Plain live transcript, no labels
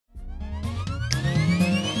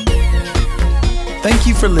Thank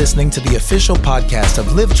you for listening to the official podcast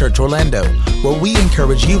of Live Church Orlando, where we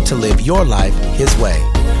encourage you to live your life His way.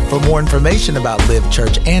 For more information about Live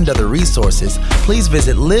Church and other resources, please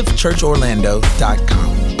visit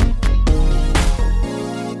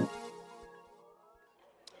livechurchorlando.com.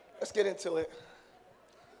 Let's get into it.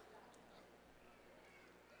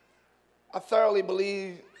 I thoroughly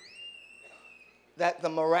believe that the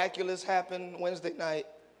miraculous happened Wednesday night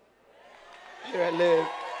here at Live.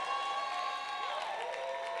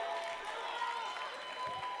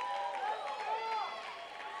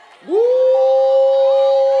 Woo!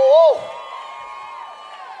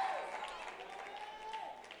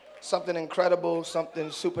 Something incredible,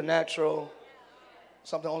 something supernatural,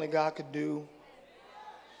 something only God could do.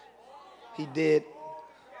 He did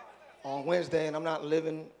on Wednesday, and I'm not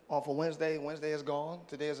living off of Wednesday. Wednesday is gone.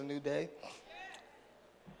 Today is a new day.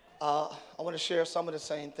 I want to share some of the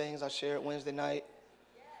same things I shared Wednesday night.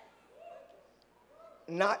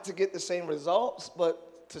 Not to get the same results,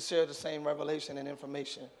 but to share the same revelation and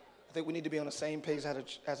information. I think we need to be on the same page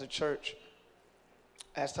as a church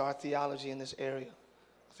as to our theology in this area.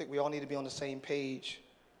 I think we all need to be on the same page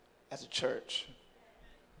as a church,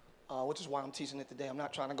 which is why I'm teaching it today. I'm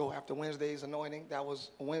not trying to go after Wednesday's anointing. That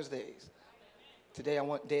was Wednesdays. Today I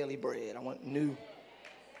want daily bread. I want new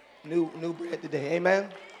bread today. Amen?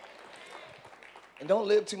 And don't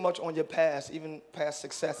live too much on your past, even past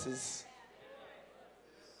successes.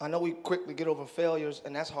 I know we quickly get over failures,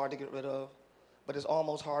 and that's hard to get rid of. But it's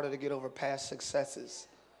almost harder to get over past successes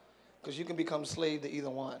because you can become slave to either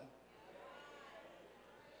one.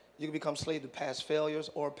 You can become slave to past failures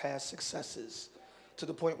or past successes to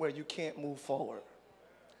the point where you can't move forward.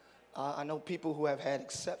 I know people who have had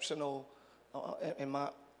exceptional, in my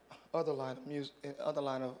other line of music,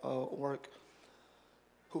 work,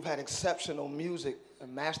 who've had exceptional music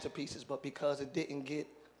and masterpieces, but because it didn't get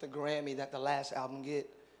the Grammy that the last album get,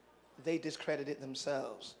 they discredited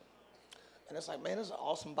themselves. And it's like, man, this is an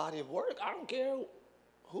awesome body of work. I don't care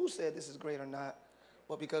who said this is great or not.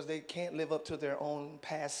 But because they can't live up to their own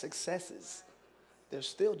past successes, they're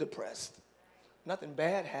still depressed. Nothing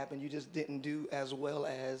bad happened. You just didn't do as well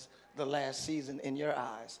as the last season in your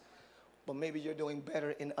eyes. But maybe you're doing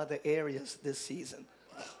better in other areas this season.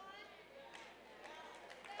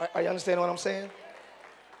 Are you understanding what I'm saying?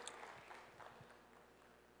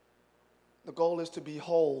 The goal is to be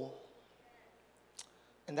whole.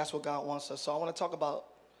 And that's what God wants us. So I want to talk about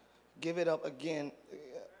Give It Up Again.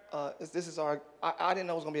 This is I didn't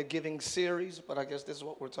know it was going to be a giving series, but I guess this is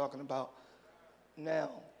what we're talking about now.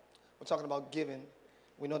 We're talking about giving.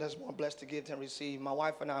 We know there's more blessed to give than receive. My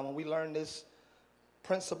wife and I, when we learned this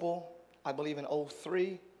principle, I believe in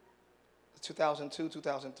 2002,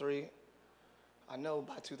 2003. I know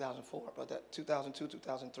by 2004, but that 2002,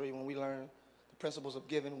 2003, when we learned the principles of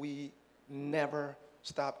giving, we never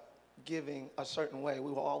stopped giving a certain way.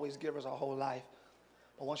 We were always givers our whole life.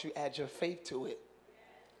 But once you add your faith to it,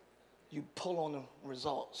 you pull on the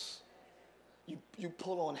results. You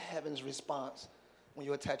pull on heaven's response when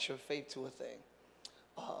you attach your faith to a thing.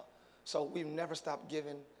 So we've never stopped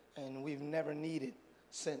giving, and we've never needed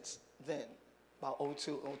since then, about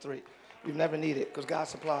 02, 03. We've never needed because God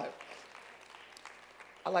supplied.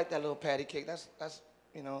 I like that little patty cake. That's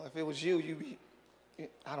if it was you'd be,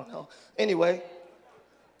 I don't know. Anyway.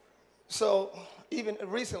 So even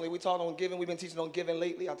recently, we taught on giving. We've been teaching on giving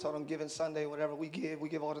lately. I taught on giving Sunday, whatever. We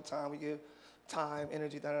give all the time. We give time,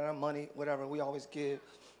 energy, money, whatever. We always give.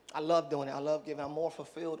 I love doing it. I love giving. I'm more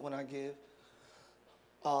fulfilled when I give.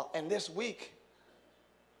 And this week,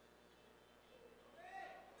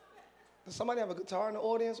 does somebody have a guitar in the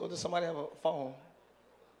audience, or does somebody have a phone?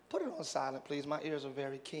 Put it on silent, please. My ears are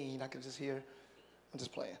very keen. I can just hear. I'm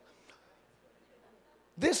just playing.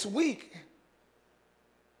 This week,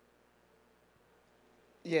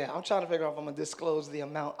 yeah, I'm trying to figure out if I'm going to disclose the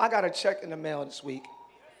amount. I got a check in the mail this week.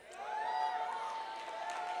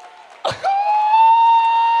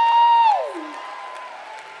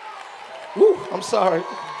 Woo, I'm sorry.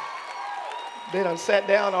 They done sat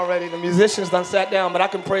down already. The musicians done sat down, but I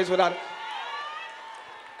can praise without it.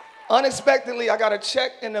 Unexpectedly, I got a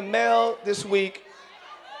check in the mail this week.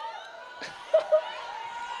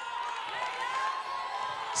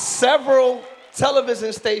 Several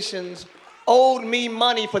television stations owed me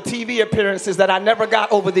money for TV appearances that I never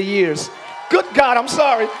got over the years. Good God, I'm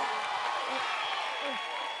sorry.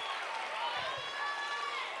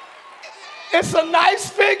 It's a nice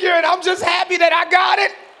figure, and I'm just happy that I got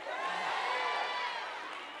it.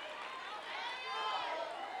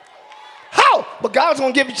 How? But God's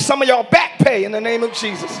going to give you some of y'all back pay in the name of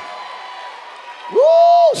Jesus. Woo!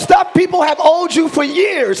 Stuff people have owed you for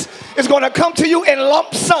years is going to come to you in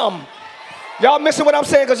lump sum. Y'all missing what I'm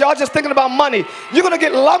saying because y'all just thinking about money. You're going to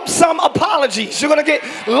get lump sum apologies. You're going to get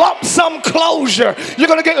lump sum closure. You're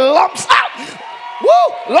going to get lump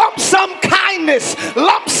sum kindness,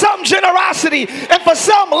 lump sum generosity, and for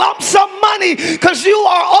some, lump sum money because you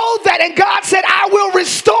are owed that. And God said, I will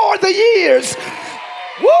restore the years.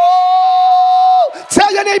 Woo!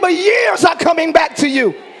 Tell your neighbor, years are coming back to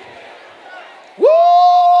you. Woo!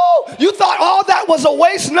 You thought all that was a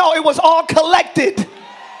waste? No, it was all collected.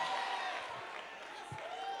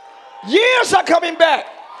 Years are coming back.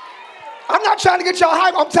 I'm not trying to get y'all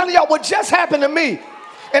hype. I'm telling y'all what just happened to me.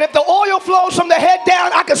 And if the oil flows from the head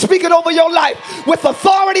down, I can speak it over your life with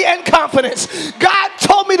authority and confidence. God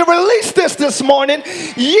told me to release this morning.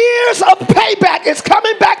 Years of payback is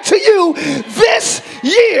coming back to you this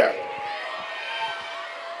year.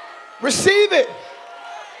 Receive it.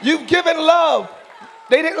 You've given love.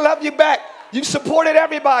 They didn't love you back. You supported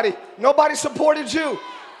everybody. Nobody supported you.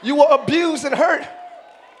 You were abused and hurt.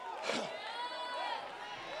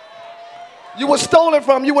 You were stolen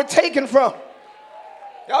from. You were taken from.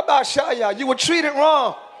 You were treated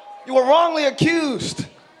wrong. You were wrongly accused.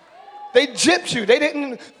 They gypped you. They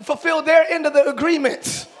didn't fulfill their end of the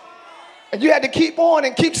agreements. And you had to keep on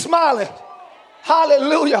and keep smiling.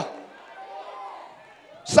 Hallelujah.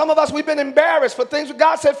 Some of us, we've been embarrassed for things.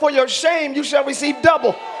 God said, for your shame, you shall receive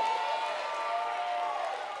double.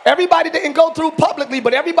 Everybody didn't go through publicly,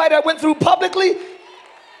 but everybody that went through publicly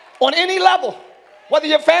on any level, whether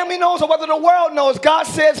your family knows or whether the world knows, God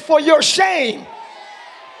says, for your shame,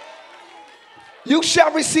 you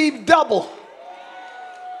shall receive double.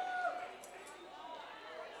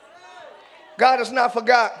 God has not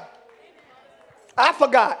forgot. I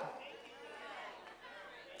forgot.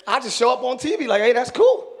 I just show up on TV like, hey, that's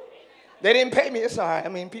cool. They didn't pay me. It's all right. I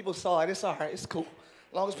mean, people saw it. It's all right. It's cool.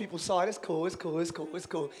 As long as people saw it, it's cool. It's cool. It's cool. It's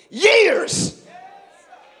cool. Years.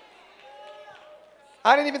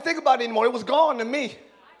 I didn't even think about it anymore. It was gone to me.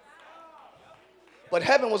 But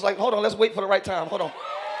heaven was like, hold on, let's wait for the right time. Hold on.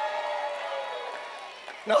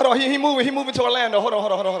 No, hold on. He moving to Orlando. Hold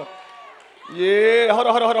on. Yeah, hold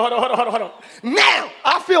on. Now,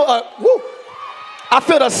 I feel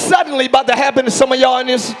the suddenly about to happen to some of y'all in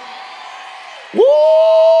this. Woo!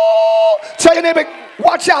 Tell your neighbor,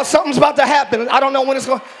 watch out, something's about to happen. I don't know when it's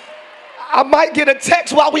going. I might get a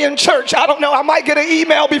text while we're in church. I don't know. I might get an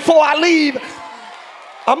email before I leave.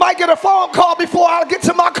 I might get a phone call before I get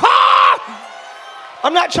to my car.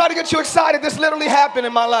 I'm not trying to get you excited. This literally happened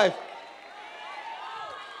in my life.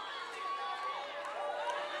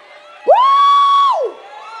 Woo!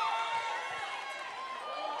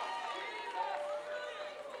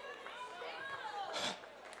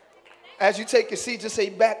 As you take your seat, just say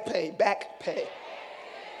back pay, back pay.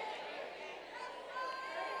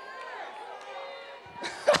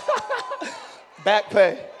 Back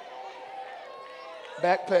pay.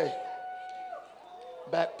 Back pay.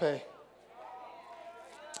 Back pay.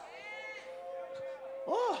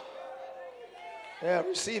 Oh. Yeah,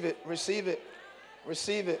 receive it.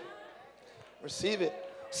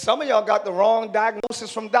 Some of y'all got the wrong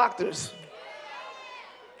diagnosis from doctors.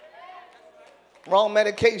 Wrong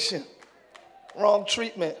medication. Wrong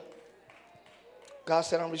treatment. God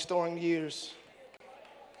said, I'm restoring years.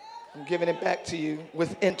 I'm giving it back to you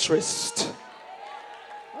with interest.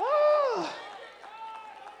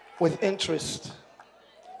 With interest.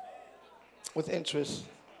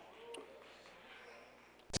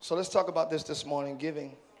 So let's talk about this morning,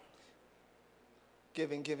 giving.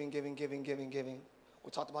 Giving.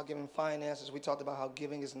 We talked about giving finances. We talked about how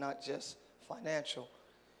giving is not just financial.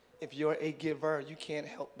 If you're a giver, you can't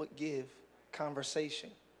help but give.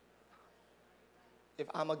 Conversation. If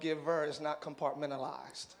I'm a giver, it's not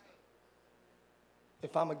compartmentalized.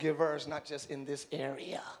 If I'm a giver, it's not just in this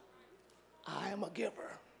area. I am a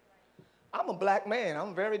giver. I'm a black man.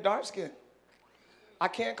 I'm very dark-skinned. I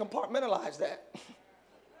can't compartmentalize that.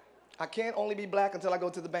 I can't only be black until I go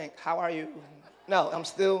to the bank. How are you? No, I'm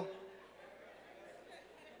still.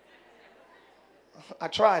 I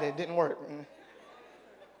tried it. Didn't work.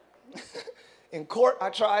 In court, I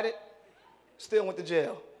tried it. Still went to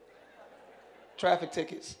jail. Traffic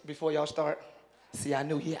tickets before y'all start. See, I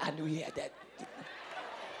knew he had that.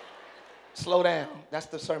 Slow down. That's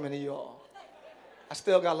the sermon of you all. I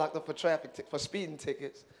still got locked up for for speeding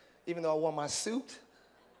tickets, even though I wore my suit.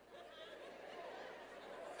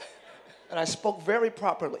 And I spoke very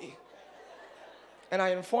properly. And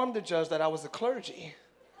I informed the judge that I was a clergy.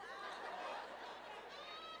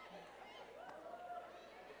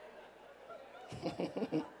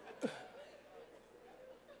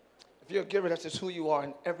 If you're a giver, that's just who you are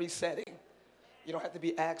in every setting. You don't have to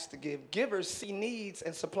be asked to give. Givers see needs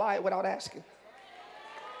and supply it without asking.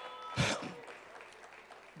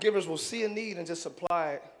 Givers will see a need and just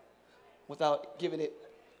supply it without giving it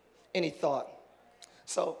any thought.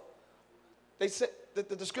 So they said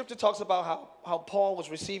the scripture talks about how Paul was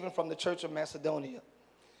receiving from the church of Macedonia.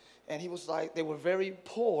 And he was like, they were very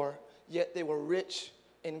poor, yet they were rich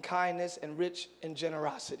in kindness and rich in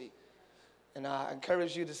generosity. And I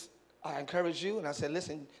encourage you, and I said,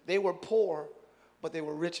 listen, they were poor, but they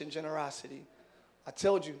were rich in generosity. I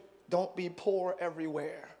told you, don't be poor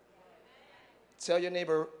everywhere. Tell your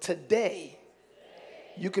neighbor, today,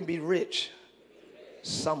 you can be rich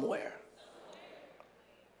somewhere.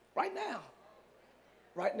 Right now.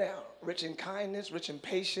 Right now. Rich in kindness, rich in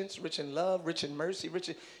patience, rich in love, rich in mercy.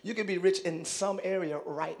 You can be rich in some area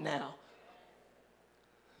right now.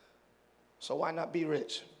 So why not be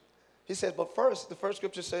rich? He says, but first, the first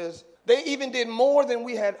scripture says, they even did more than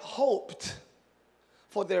we had hoped.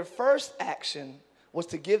 For their first action was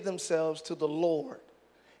to give themselves to the Lord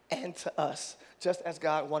and to us, just as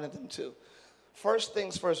God wanted them to. First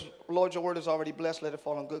things first, Lord, your word is already blessed. Let it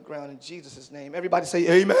fall on good ground in Jesus' name. Everybody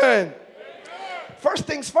say amen. Amen. First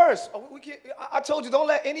things first. I told you, don't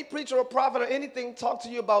let any preacher or prophet or anything talk to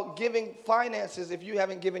you about giving finances if you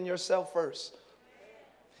haven't given yourself first.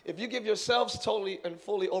 If you give yourselves totally and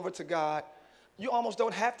fully over to God, you almost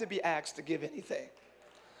don't have to be asked to give anything.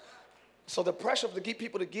 So the pressure to get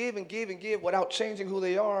people to give and give and give without changing who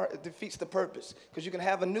they are, it defeats the purpose. Because you can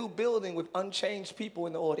have a new building with unchanged people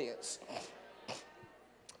in the audience.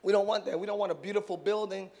 We don't want that. We don't want a beautiful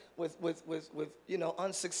building with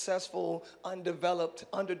unsuccessful,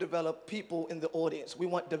 underdeveloped people in the audience. We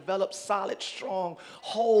want developed, solid, strong,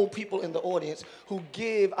 whole people in the audience who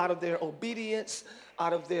give out of their obedience,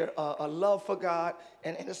 out of their love for God,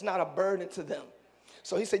 and it's not a burden to them.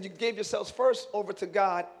 So he said, you gave yourselves first over to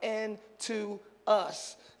God and to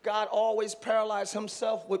us. God always parallels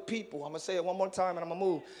himself with people. I'm going to say it one more time and I'm going to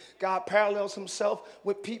move. God parallels himself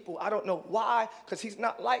with people. I don't know why, because he's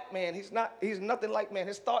not like man. He's nothing like man.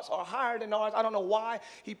 His thoughts are higher than ours. I don't know why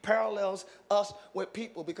he parallels us with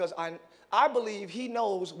people, because I believe he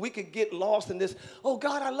knows we could get lost in this, oh,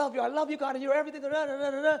 God, I love you, God, and you're everything.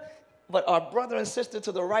 But our brother and sister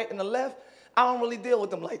to the right and the left, I don't really deal with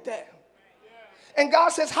them like that. And God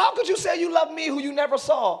says, how could you say you love me who you never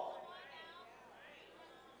saw,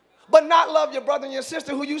 but not love your brother and your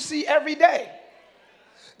sister who you see every day?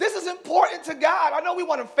 This is important to God. I know we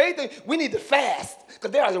want to faith. We need to fast,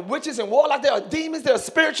 because there are witches and warlocks. There are demons. There are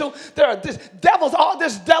spiritual. There are devils.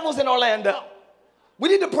 There's devils in Orlando. We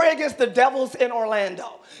need to pray against the devils in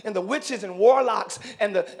Orlando and the witches and warlocks.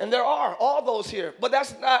 And there are all those here. But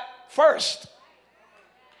that's not first.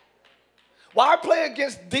 Why pray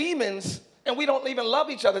against demons and we don't even love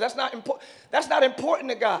each other? That's not important. That's not important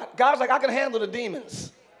to God. God's like, I can handle the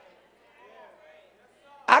demons.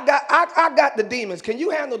 I got the demons. Can you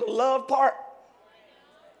handle the love part?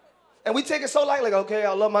 And we take it so lightly, like, okay,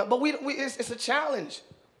 I love my, but it's a challenge.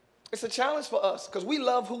 It's a challenge for us, because we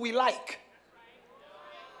love who we like.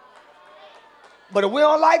 But if we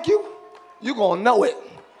don't like you, you're going to know it.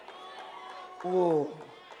 Whoa.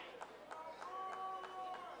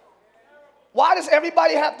 Why does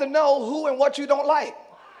everybody have to know who and what you don't like?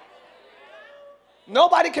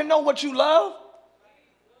 Nobody can know what you love.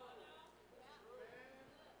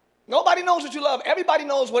 Nobody knows what you love. Everybody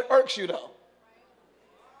knows what irks you, though.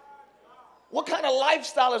 What kind of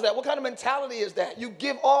lifestyle is that? What kind of mentality is that? You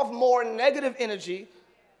give off more negative energy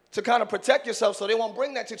to kind of protect yourself so they won't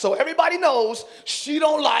bring that to you. So everybody knows she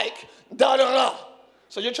don't like da-da-da.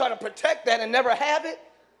 So you're trying to protect that and never have it,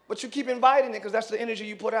 but you keep inviting it because that's the energy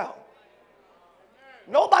you put out.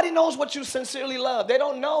 Nobody knows what you sincerely love. They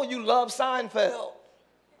don't know you love Seinfeld,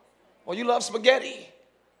 or you love spaghetti,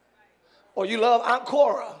 or you love Aunt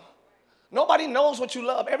Cora. Nobody knows what you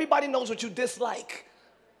love. Everybody knows what you dislike.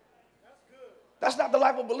 That's not the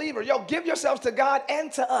life of a believer. Yo, give yourselves to God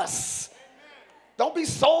and to us. Don't be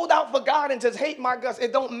sold out for God and just hate my guts.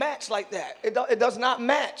 It don't match like that. It does not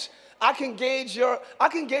match. I can gauge your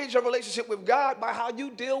relationship with God by how you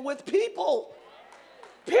deal with people.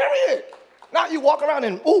 Period. Not you walk around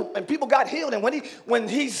and people got healed. And when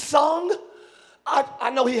he sung, I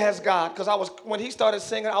know he has God, because when he started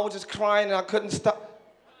singing, I was just crying and I couldn't stop.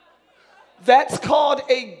 That's called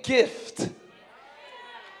a gift.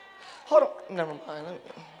 Hold on, never mind.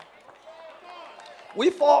 We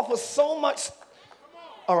fall for so much.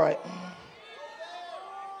 All right.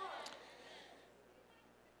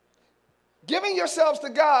 Giving yourselves to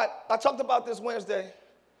God, I talked about this Wednesday.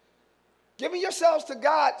 Giving yourselves to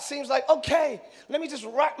God seems like, okay, let me just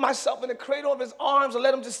wrap myself in the cradle of his arms and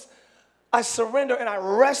let him I surrender and I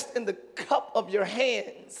rest in the cup of your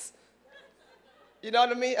hands. You know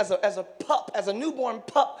what I mean? As a pup, as a newborn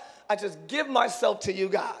pup, I just give myself to you,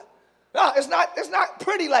 God. No, it's not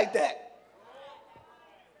pretty like that.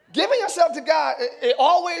 Giving yourself to God, it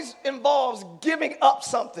always involves giving up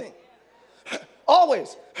something.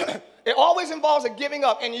 Always. It always involves a giving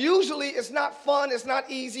up. And usually it's not fun, it's not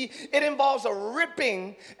easy. It involves a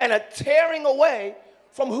ripping and a tearing away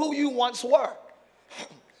from who you once were.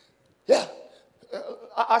 Yeah.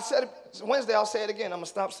 I said it Wednesday, I'll say it again. I'm going to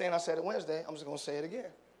stop saying I said it Wednesday. I'm just going to say it again.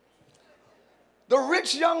 The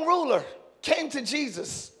rich young ruler came to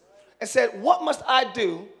Jesus and said, what must I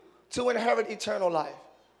do to inherit eternal life?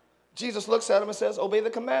 Jesus looks at him and says, obey the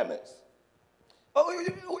commandments. Oh,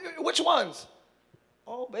 which ones?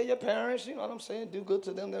 Oh, obey your parents, you know what I'm saying? Do good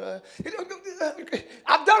to them.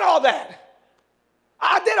 I've done all that.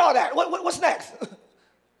 I did all that. What's next?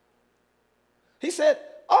 He said,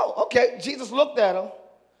 oh, okay. Jesus looked at him.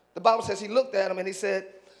 The Bible says he looked at him and he said,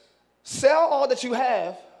 sell all that you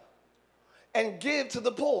have and give to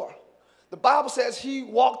the poor. The Bible says he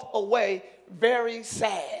walked away very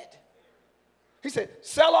sad. He said,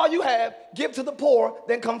 sell all you have, give to the poor,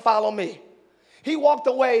 then come follow me. He walked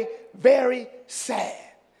away very sad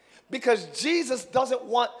because Jesus doesn't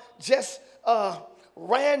want just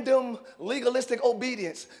random legalistic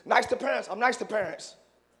obedience. Nice to parents, I'm nice to parents.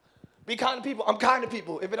 Be kind to people, I'm kind to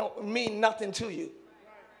people if it don't mean nothing to you.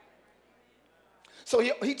 So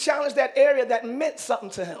he challenged that area that meant something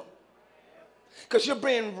to him. Because you're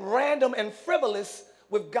being random and frivolous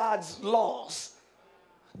with God's laws.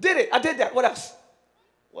 Did it. I did that. What else?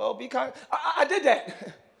 Well, be kind. I did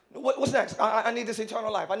that. What's next? I need this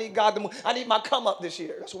eternal life. I need God to move. I need my come up this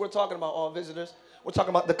year. That's what we're talking about, all visitors. We're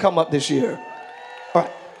talking about the come up this year. All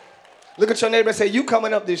right. Look at your neighbor and say, you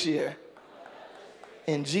coming up this year.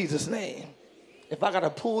 In Jesus' name. If I got to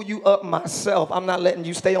pull you up myself, I'm not letting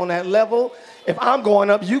you stay on that level. If I'm going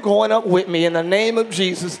up, you going up with me in the name of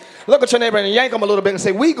Jesus. Look at your neighbor and yank him a little bit and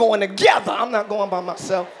say, we going together. I'm not going by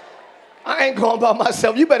myself. I ain't going by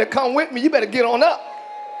myself. You better come with me. You better get on up.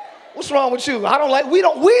 What's wrong with you? We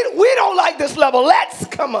don't like this level. Let's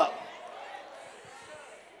come up.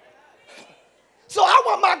 So I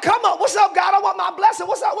want my come up. What's up, God? I want my blessing.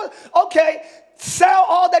 What's up? Okay, sell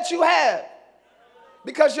all that you have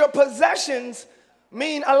because your possessions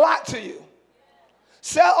mean a lot to you.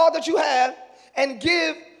 Sell all that you have and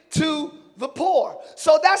give to the poor.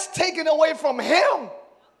 So that's taken away from him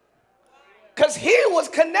because he was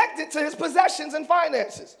connected to his possessions and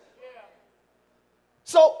finances.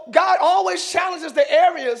 So God always challenges the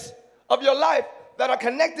areas of your life that are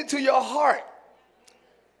connected to your heart.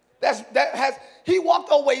 He walked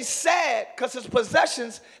away sad because his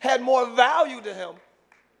possessions had more value to him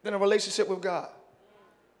than a relationship with God.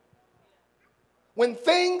 When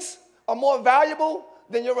things are more valuable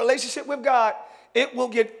than your relationship with God, it will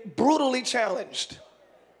get brutally challenged.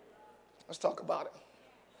 Let's talk about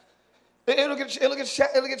it. It'll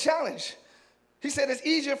get challenged. He said it's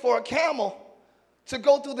easier for a camel to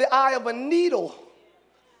go through the eye of a needle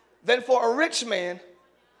than for a rich man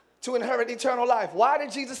to inherit eternal life. Why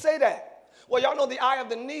did Jesus say that? Well, y'all know the eye of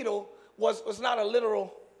the needle was not a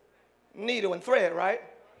literal needle and thread, right?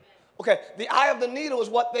 Okay, the eye of the needle is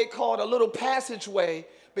what they called a little passageway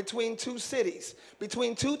between two cities,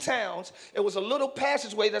 between two towns. It was a little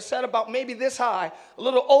passageway that sat about maybe this high, a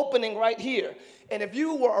little opening right here. And if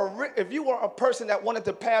you were a person that wanted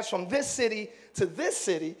to pass from this city to this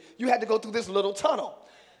city, you had to go through this little tunnel.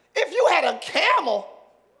 If you had a camel,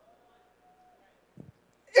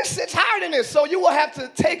 it sits higher than this. So you will have to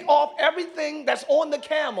take off everything that's on the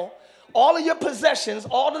camel, all of your possessions,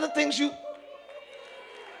 all of the things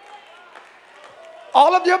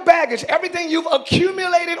all of your baggage, everything you've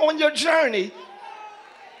accumulated on your journey,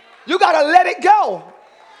 you got to let it go.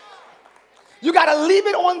 You got to leave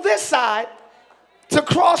it on this side to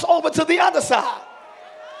cross over to the other side.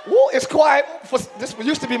 Woo, it's quiet. This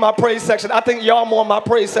used to be my praise section. I think y'all more in my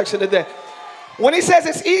praise section today. When he says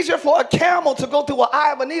it's easier for a camel to go through an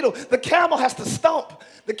eye of a needle, the camel has to stump.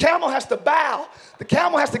 The camel has to bow. The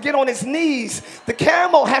camel has to get on his knees. The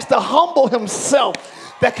camel has to humble himself.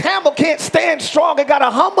 The camel can't stand strong. It got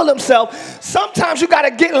to humble himself. Sometimes you got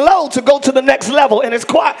to get low to go to the next level, and it's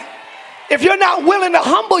quiet. If you're not willing to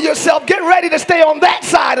humble yourself, get ready to stay on that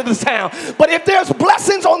side of the town. But if there's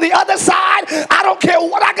blessings on the other side, I don't care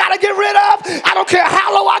what I got to get rid of. I don't care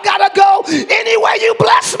how low I got to go. Anyway, you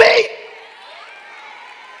bless me.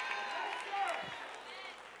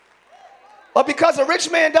 But because a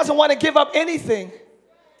rich man doesn't want to give up anything,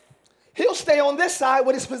 he'll stay on this side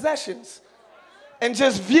with his possessions and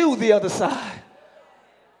just view the other side.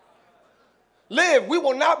 We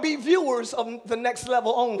will not be viewers of the next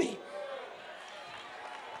level only.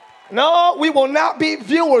 No, we will not be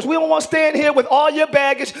viewers. We don't want to stand here with all your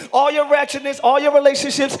baggage, all your wretchedness, all your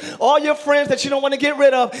relationships, all your friends that you don't want to get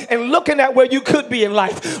rid of, and looking at where you could be in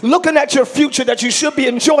life, looking at your future that you should be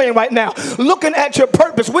enjoying right now, looking at your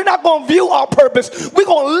purpose. We're not going to view our purpose. We're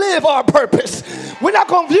going to live our purpose. We're not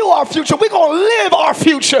going to view our future. We're going to live our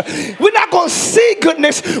future. We're not going to see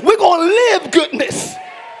goodness. We're going to live goodness.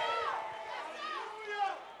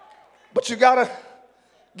 But you got to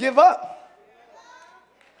give up.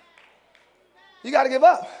 You got to give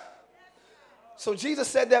up. So Jesus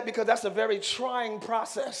said that because that's a very trying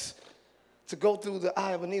process to go through the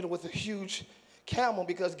eye of a needle with a huge camel,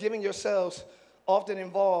 because giving yourselves often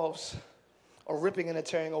involves a ripping and a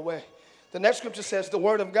tearing away. The next scripture says the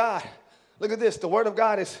word of God. Look at this. The word of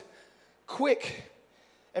God is quick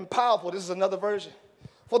and powerful. This is another version.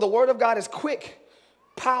 For the word of God is quick,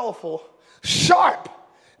 powerful, sharp.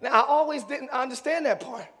 Now, I always didn't understand that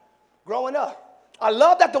part growing up. I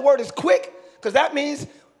love that the word is quick, because that means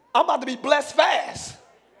I'm about to be blessed fast.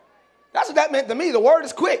 That's what that meant to me. The word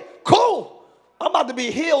is quick. Cool. I'm about to be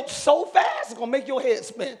healed so fast, it's going to make your head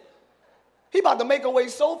spin. He about to make a way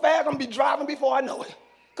so fast, I'm going to be driving before I know it.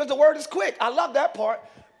 Because the word is quick. I love that part.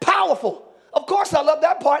 Powerful. Of course I love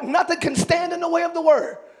that part. Nothing can stand in the way of the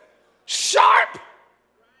word. Sharp.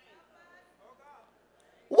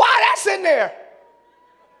 Why that's in there?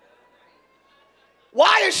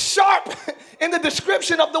 Why is sharp in the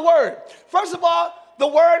description of the word? First of all, the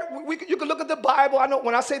word, you can look at the Bible. I know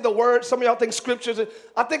when I say the word, some of y'all think scriptures.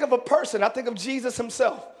 I think of a person. I think of Jesus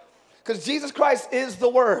himself. Because Jesus Christ is the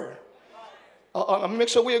word. Let me make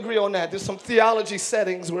sure we agree on that. There's some theology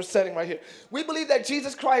settings we're setting right here. We believe that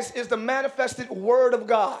Jesus Christ is the manifested word of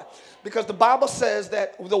God. Because the Bible says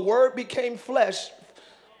that the word became flesh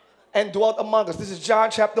and dwelt among us. This is John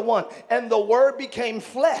chapter 1. And the word became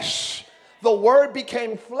flesh. The word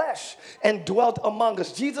became flesh and dwelt among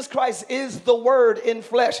us. Jesus Christ is the word in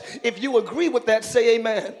flesh. If you agree with that, say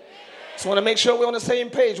amen. Just want to make sure we're on the same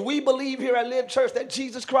page. We believe here at Live Church that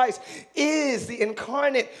Jesus Christ is the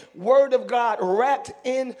incarnate word of God wrapped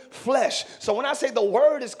in flesh. So when I say the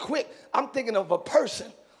word is quick, I'm thinking of a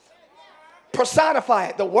person. Personify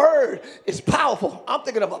it. The word is powerful. I'm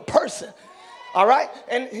thinking of a person. All right?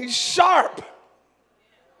 And he's sharp.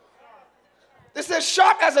 This says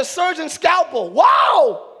sharp as a surgeon's scalpel.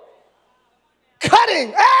 Wow!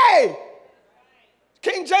 Cutting. Hey!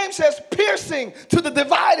 King James says piercing to the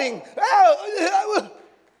dividing.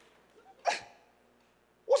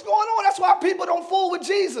 What's going on? That's why people don't fool with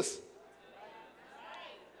Jesus.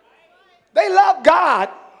 They love God,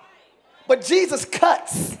 but Jesus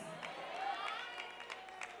cuts.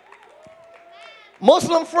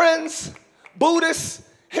 Muslim friends, Buddhists,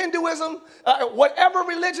 Hinduism, whatever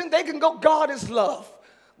religion, they can go, God is love.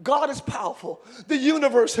 God is powerful. The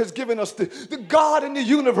universe has given us the God in the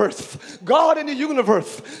universe. God in the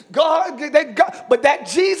universe. God, but that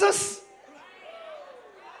Jesus,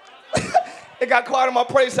 it got quiet in my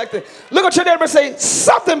praise section. Look at your neighbor and say,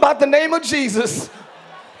 something about the name of Jesus.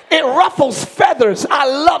 It ruffles feathers. I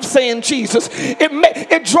love saying Jesus.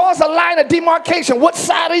 It draws a line of demarcation. What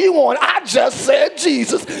side are you on? I just said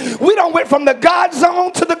Jesus. We don't went from the God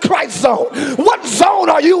zone to the Christ zone. What zone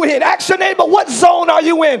are you in? Ask your neighbor, what zone are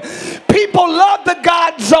you in? People love the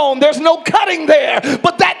God zone. There's no cutting there.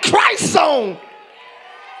 But that Christ zone.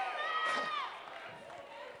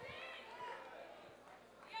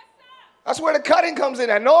 That's where the cutting comes in.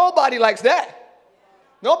 And nobody likes that.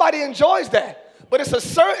 Nobody enjoys that. But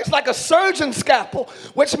it's like a surgeon's scalpel,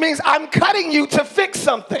 which means I'm cutting you to fix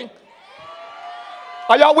something.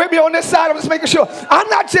 Are y'all with me on this side? I'm just making sure. I'm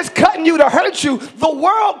not just cutting you to hurt you. The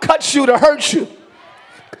world cuts you to hurt you.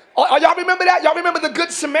 Y'all remember that? Y'all remember the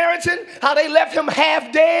Good Samaritan? How they left him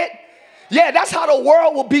half dead? Yeah, that's how the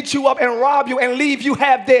world will beat you up and rob you and leave you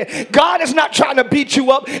half dead. God is not trying to beat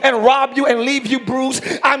you up and rob you and leave you bruised.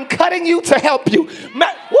 I'm cutting you to help you.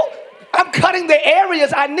 I'm cutting the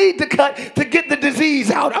areas I need to cut to get the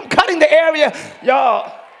disease out. I'm cutting the area,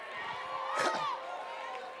 y'all.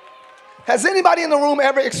 Has anybody in the room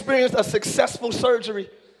ever experienced a successful surgery?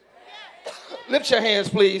 Lift your hands,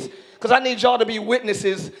 please, because I need y'all to be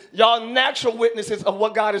witnesses, y'all natural witnesses of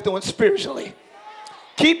what God is doing spiritually.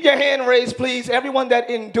 Keep your hand raised, please. Everyone that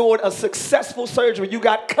endured a successful surgery, you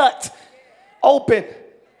got cut open.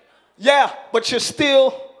 Yeah, but you're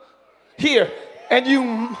still here. And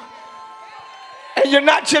you're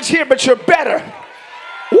not just here, but you're better.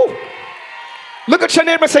 Woo. Look at your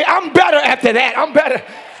neighbor and say, I'm better after that. I'm better.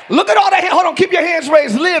 Look at all the hands. Hold on, keep your hands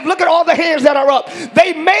raised. Live. Look at all the hands that are up.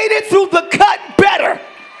 They made it through the cut better.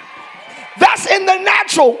 That's in the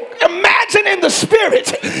natural. Imagine in the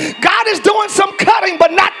spirit. God God is doing some cutting,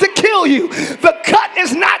 but not to kill you. The cut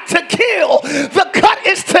is not to kill. The cut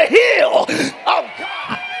is to heal. Oh,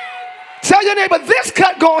 God. Tell your neighbor, this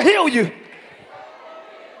cut gonna heal you.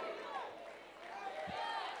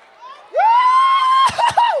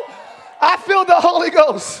 I feel the Holy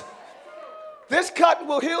Ghost. This cut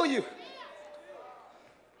will heal you.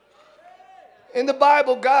 In the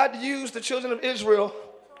Bible, God used the children of Israel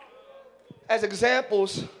as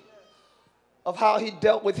examples of how he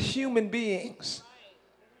dealt with human beings.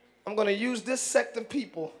 I'm going to use this sect of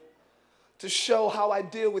people to show how I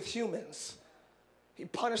deal with humans. He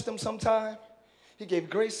punished them sometimes. He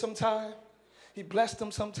gave grace sometimes. He blessed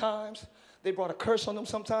them sometimes. They brought a curse on them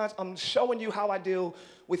sometimes. I'm showing you how I deal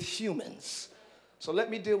with humans. So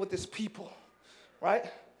let me deal with this people, right?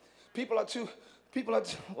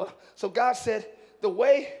 Well, so God said, the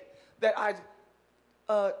way that I,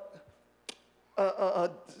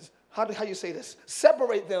 how you say this?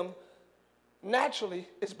 Separate them naturally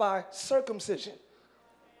is by circumcision.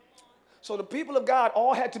 So the people of God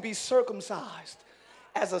all had to be circumcised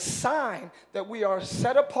as a sign that we are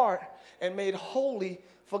set apart and made holy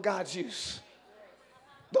for God's use.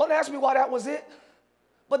 Don't ask me why that was it,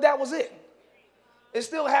 but that was it. It's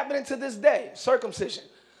still happening to this day, circumcision.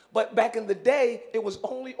 But back in the day, it was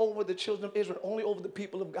only over the children of Israel, only over the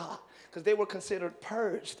people of God, because they were considered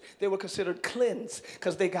purged. They were considered cleansed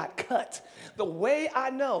because they got cut. The way I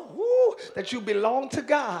know that you belong to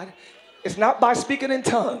God is not by speaking in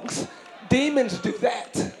tongues. Demons do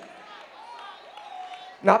that.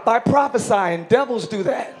 Not by prophesying. Devils do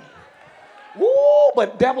that.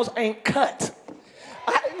 But devils ain't cut.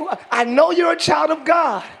 I know you're a child of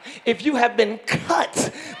God if you have been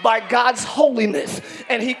cut by God's holiness,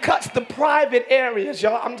 and he cuts the private areas,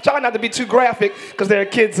 y'all. I'm trying not to be too graphic because there are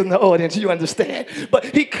kids in the audience, you understand. But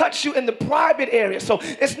he cuts you in the private areas, so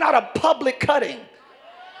it's not a public cutting.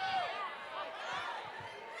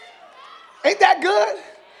 Ain't that good?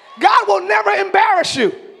 God will never embarrass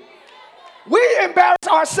you. We embarrass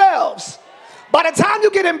ourselves. By the time you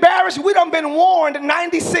get embarrassed, we done been warned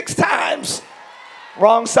 96 times.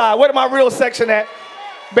 Wrong side. Where my real section at?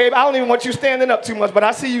 Babe, I don't even want you standing up too much, but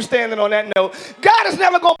I see you standing on that note. God is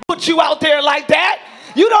never going to put you out there like that.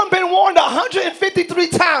 You done been warned 153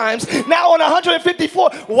 times. Now on 154,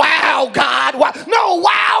 wow, God. Wow. No,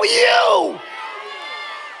 wow, you.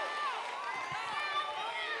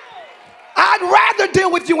 I'd rather deal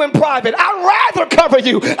with you in private. I'd rather cover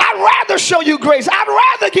you. I'd rather show you grace.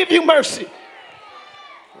 I'd rather give you mercy.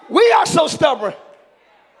 We are so stubborn.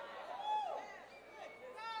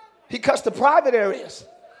 He cuts the private areas,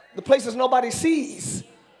 the places nobody sees.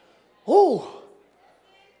 Ooh,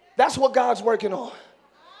 that's what God's working on.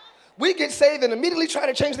 We get saved and immediately try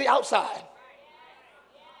to change the outside.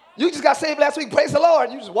 You just got saved last week, praise the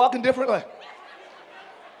Lord. You just walking differently.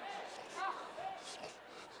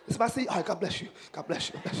 This is my seat. All right, God bless you. God bless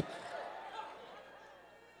you. God bless you.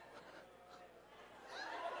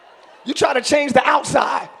 You try to change the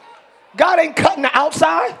outside. God ain't cutting the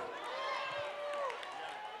outside.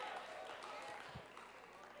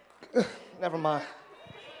 Never mind.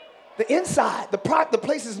 The inside, the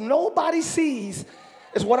places nobody sees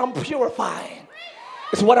is what I'm purifying.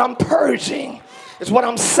 It's what I'm purging. It's what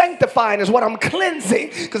I'm sanctifying. It's what I'm cleansing.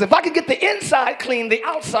 Because if I can get the inside clean, the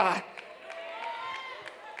outside,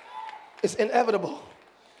 it's inevitable.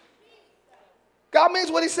 God means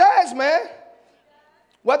what he says, man.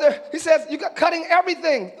 Whether he says you got cutting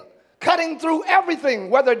everything, cutting through everything,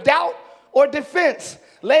 whether doubt or defense,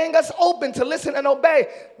 laying us open to listen and obey.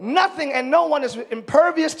 Nothing and no one is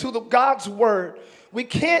impervious to God's word. We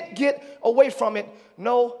can't get away from it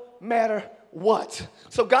no matter what.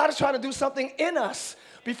 So God is trying to do something in us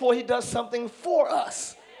before he does something for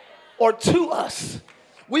us or to us.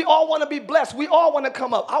 We all want to be blessed. We all want to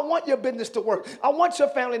come up. I want your business to work. I want your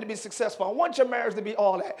family to be successful. I want your marriage to be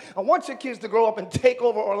all that. I want your kids to grow up and take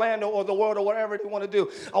over Orlando or the world or whatever they want to do.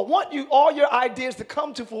 I want you, all your ideas to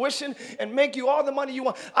come to fruition and make you all the money you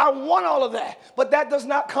want. I want all of that, but that does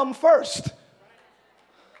not come first.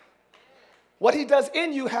 What he does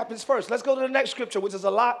in you happens first. Let's go to the next scripture, which is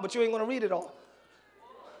a lot, but you ain't going to read it all.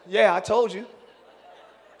 Yeah, I told you.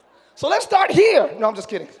 So let's start here. No, I'm just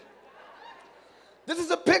kidding. This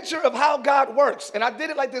is a picture of how God works. And I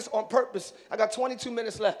did it like this on purpose. I got 22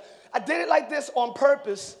 minutes left. I did it like this on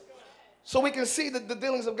purpose so we can see the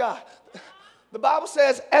dealings of God. The Bible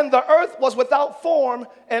says, and the earth was without form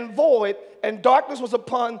and void, and darkness was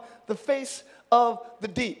upon the face of the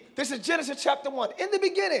deep. This is Genesis chapter 1. In the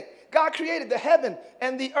beginning, God created the heaven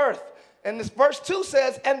and the earth. And this verse 2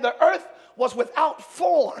 says, and the earth was without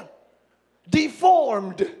form,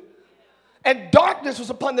 deformed, And darkness was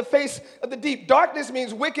upon the face of the deep. Darkness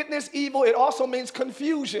means wickedness, evil. It also means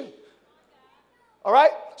confusion. All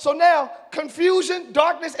right? So now, confusion,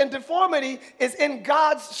 darkness, and deformity is in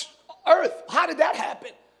God's earth. How did that happen?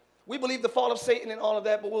 We believe the fall of Satan and all of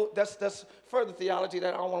that, but that's further theology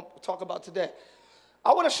that I don't want to talk about today.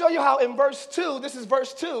 I want to show you how in verse 2, this is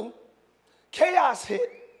verse 2, chaos hit.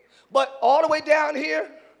 But all the way down here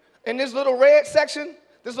in this little red section,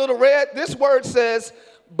 this word says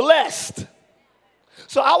blessed.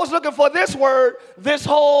 So I was looking for this word this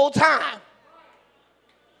whole time.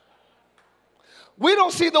 We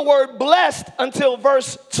don't see the word blessed until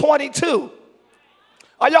verse 22.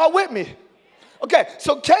 Are y'all with me? Okay,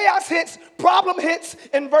 so chaos hits, problem hits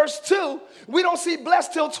in verse 2. We don't see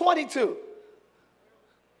blessed till 22.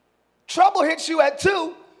 Trouble hits you at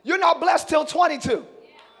 2. You're not blessed till 22.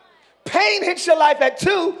 Pain hits your life at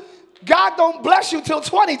 2. God don't bless you till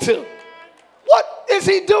 22. What is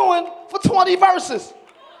he doing for 20 verses?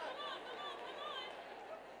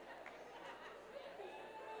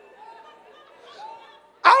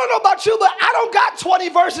 I don't know about you, but I don't got 20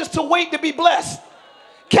 verses to wait to be blessed.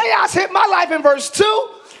 Chaos hit my life in verse 2.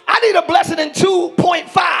 I need a blessing in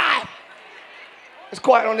 2.5. It's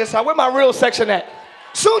quiet on this side. Where my real section at?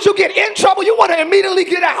 Soon as you get in trouble, you want to immediately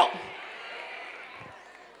get out.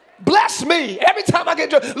 Bless me. Every time I get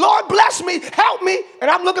trouble, Lord, bless me, help me, and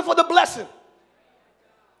I'm looking for the blessing.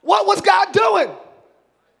 What was God doing?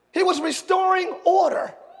 He was restoring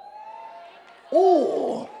order.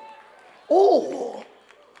 Ooh.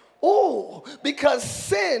 Because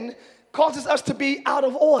sin causes us to be out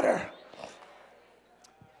of order.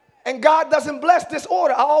 And God doesn't bless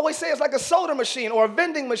disorder. I always say it's like a soda machine or a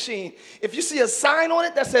vending machine. If you see a sign on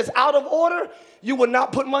it that says out of order, you will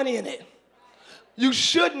not put money in it. You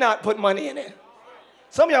should not put money in it.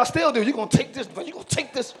 Some of y'all still do. You're going to take this, but you're going to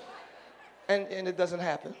take this. And it doesn't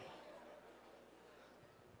happen.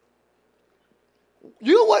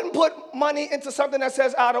 You wouldn't put money into something that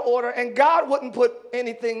says out of order, and God wouldn't put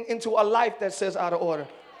anything into a life that says out of order.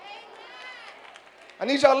 I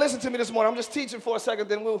need y'all to listen to me this morning. I'm just teaching for a second,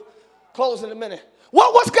 then we'll close in a minute.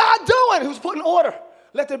 What was God doing? He was putting order.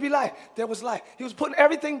 Let there be light. There was light. He was putting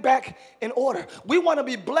everything back in order. We want to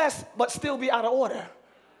be blessed, but still be out of order.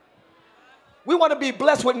 We want to be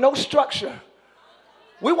blessed with no structure.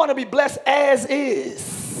 We want to be blessed as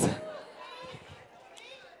is.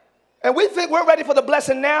 And we think we're ready for the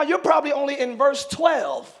blessing now. You're probably only in verse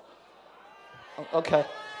 12. Okay.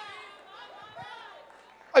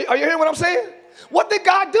 Are you hearing what I'm saying? What did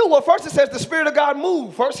God do? Well, first it says the Spirit of God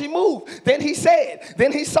moved. First he moved. Then he said.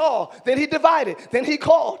 Then he saw. Then he divided. Then he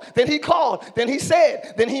called. Then he called. Then he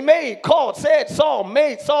said. Then he made, called, said, saw,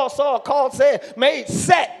 made, saw, called, said, made,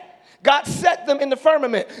 set. God set them in the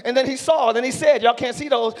firmament. And then he saw. Then he said. Y'all can't see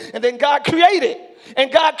those. And then God created.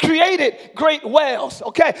 And God created great wells.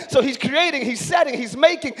 Okay, so he's creating, he's setting, he's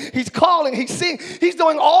making, he's calling, he's seeing. He's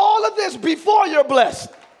doing all of this before you're blessed.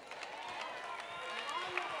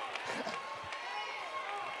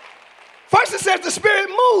 First it says the Spirit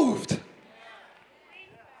moved.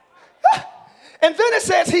 And then it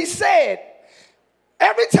says he said.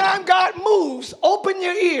 Every time God moves, open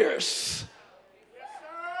your ears.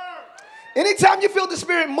 Anytime you feel the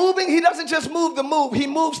Spirit moving, he doesn't just move to move, he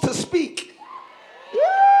moves to speak.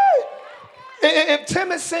 If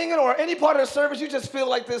Tim is singing or any part of the service, you just feel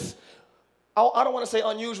like this, I don't want to say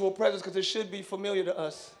unusual presence because it should be familiar to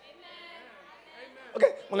us.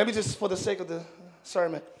 Okay, well, let me just, for the sake of the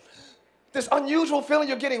sermon. This unusual feeling,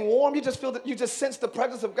 you're getting warm, you just feel that you just sense the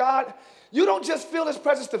presence of God. You don't just feel his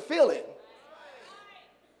presence to feel it.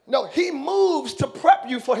 No, he moves to prep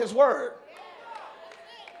you for his word.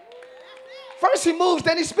 First he moves,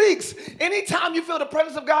 then he speaks. Anytime you feel the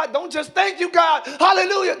presence of God, don't just thank you, God,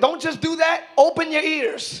 hallelujah. Don't just do that. Open your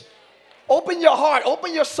ears. Open your heart.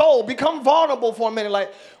 Open your soul. Become vulnerable for a minute.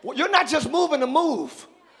 Like, you're not just moving to move.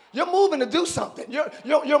 You're moving to do something.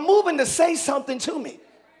 You're moving to say something to me.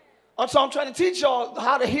 So I'm trying to teach y'all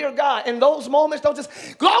how to hear God. In those moments, don't just,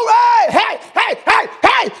 glory, hey, hey, hey,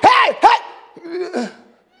 hey, hey, hey.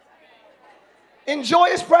 Enjoy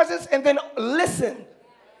his presence and then listen.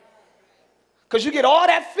 Because you get all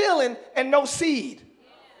that feeling and no seed.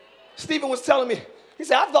 Stephen was telling me, he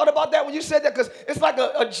said, I thought about that when you said that because it's like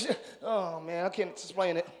oh man, I can't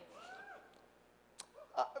explain it.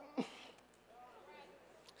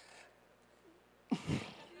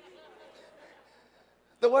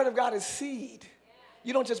 The word of God is seed.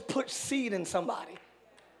 You don't just put seed in somebody.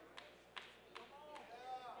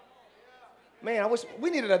 Man, I wish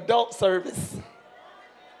we need an adult service.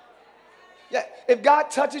 Yeah, if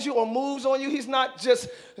God touches you or moves on you, he's not just.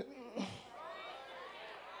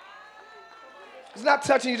 He's not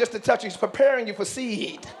touching you just to touch you. He's preparing you for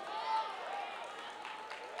seed.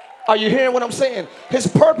 Are you hearing what I'm saying? His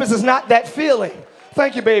purpose is not that feeling.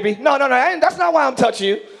 Thank you, baby. No. That's not why I'm touching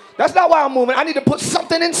you. That's not why I'm moving. I need to put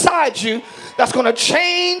something inside you that's going to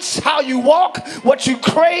change how you walk, what you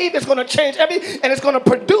crave. It's going to change everything, and it's going to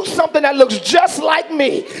produce something that looks just like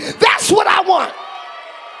me. That's what I want.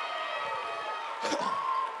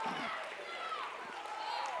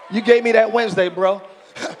 You gave me that Wednesday, bro.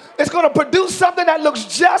 It's going to produce something that looks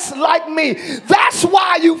just like me. That's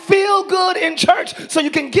why you feel good in church, so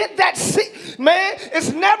you can get that seat. Man,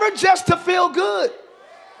 it's never just to feel good.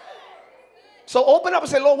 So open up and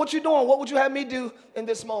say, Lord, what you doing? What would you have me do in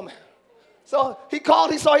this moment? So he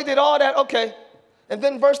called, he saw, he did all that. Okay. And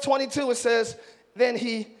then verse 22, it says, then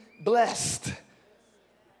he blessed.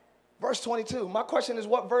 Verse 22. My question is,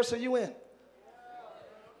 what verse are you in?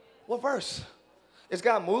 What verse? Is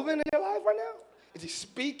God moving in your life right now? Is he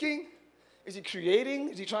speaking? Is he creating?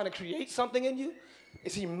 Is he trying to create something in you?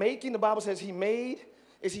 Is he making? The Bible says he made.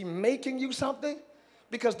 Is he making you something?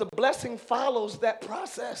 Because the blessing follows that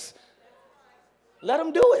process. Let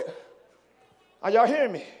him do it. Are y'all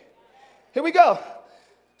hearing me? Here we go.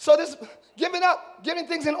 So this giving up, giving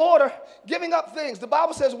things in order, giving up things. The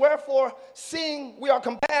Bible says, wherefore, seeing we are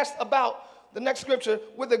compassed about, the next scripture,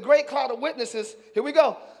 with a great cloud of witnesses. Here we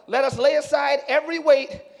go. Let us lay aside every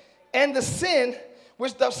weight and the sin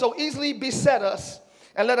which doth so easily beset us,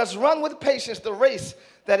 and let us run with patience the race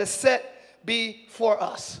that is set before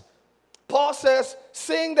us. Paul says,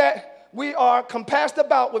 seeing that we are compassed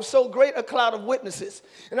about with so great a cloud of witnesses.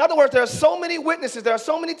 In other words, there are so many witnesses, there are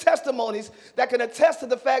so many testimonies that can attest to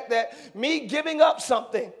the fact that me giving up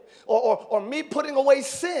something or me putting away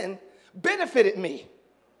sin benefited me.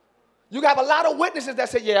 You have a lot of witnesses that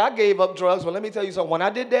say, yeah, I gave up drugs. Well, let me tell you something. When I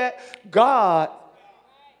did that, God,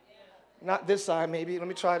 not this side maybe. Let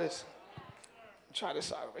me try this. Try this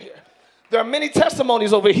side over here. There are many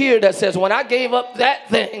testimonies over here that says, when I gave up that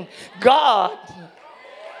thing, God,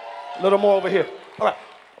 a little more over here. All right,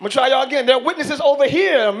 I'm going to try y'all again. There are witnesses over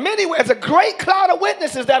here. There's a great cloud of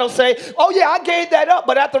witnesses that'll say, oh, yeah, I gave that up,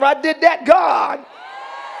 but after I did that, God.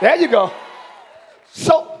 There you go.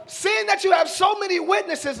 So, seeing that you have so many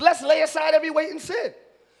witnesses, let's lay aside every weight and sin.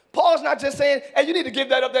 Paul's not just saying, hey, you need to give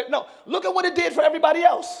that up. No, look at what it did for everybody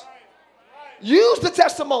else. Use the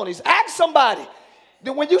testimonies. Ask somebody,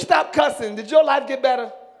 when you stopped cussing, did your life get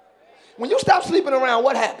better? When you stopped sleeping around,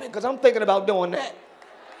 what happened? Because I'm thinking about doing that.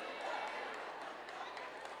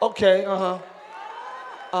 Okay, Oh,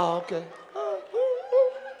 okay.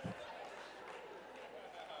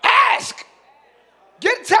 Ask.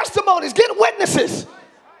 Get testimonies. Get witnesses.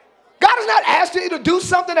 God is not asking you to do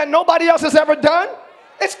something that nobody else has ever done.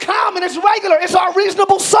 It's common. It's regular. It's our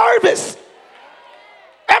reasonable service.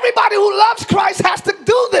 Everybody who loves Christ has to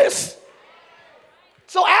do this.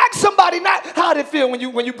 So ask somebody not, how did it feel when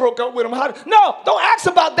you broke up with him? No, don't ask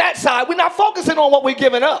about that side. We're not focusing on what we're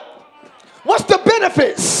giving up. What's the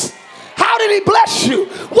benefits? How did he bless you?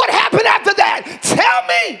 What happened after that? Tell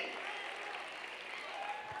me.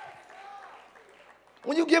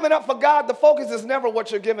 When you're giving up for God, the focus is never what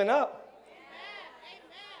you're giving up.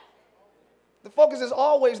 The focus is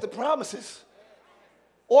always the promises.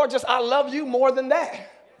 Or just, I love you more than that.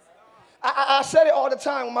 I said it all the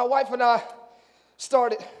time when my wife and I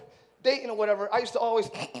started dating or whatever. I used to always,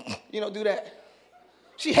 do that.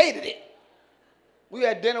 She hated it. We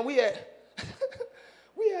had dinner.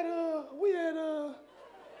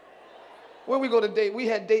 Where we go to date? We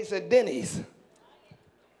had dates at Denny's.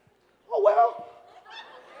 Oh, well.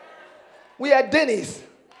 We had Denny's.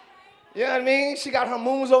 You know what I mean? She got her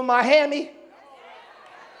moons over my hammy.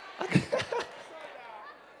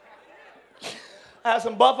 I had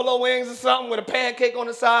some buffalo wings or something with a pancake on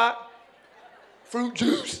the side. Fruit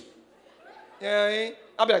juice. You know what I mean?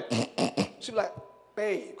 I'll be like, she'd be like,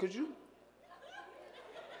 babe, could you?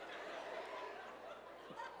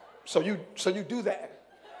 So you do that.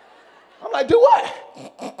 I'm like, do what?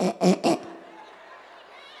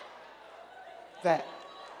 That.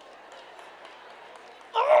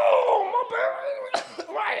 Oh, my bad.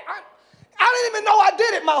 Right. I didn't even know I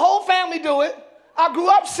did it. My whole family do it. I grew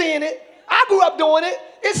up seeing it. I grew up doing it.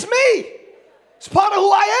 It's me. It's part of who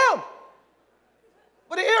I am.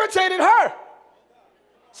 But it irritated her.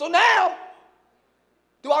 So now,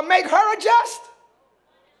 do I make her adjust?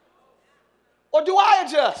 Or do I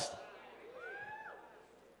adjust?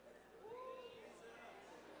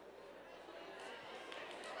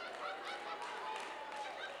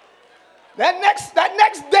 That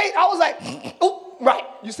next date, I was like, oh, right.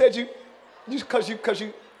 You said because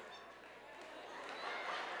you.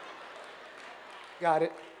 Got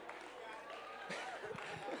it.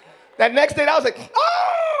 That next day, I was like,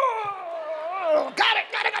 oh, got it.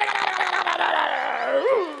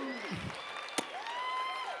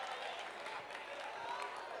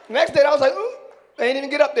 Next day, I was like, ooh. They didn't even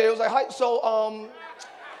get up there. It was like, so,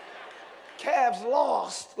 Cavs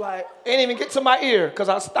lost. Like, they didn't even get to my ear because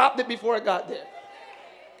I stopped it before it got there.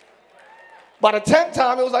 By the 10th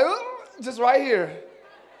time, it was like, ooh, just right here.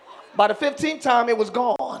 By the 15th time, it was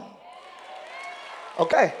gone.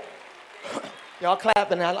 Okay. Y'all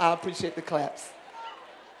clapping. I appreciate the claps.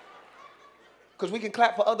 Because we can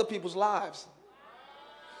clap for other people's lives.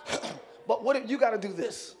 But what if you got to do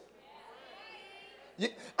this?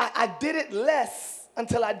 I did it less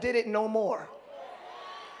until I did it no more.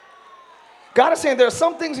 God is saying there are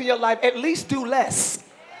some things in your life, at least do less.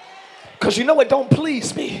 Because you know it don't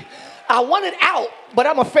please me. I want it out, but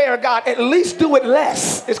I'm a fair God. At least do it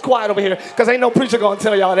less. It's quiet over here because ain't no preacher going to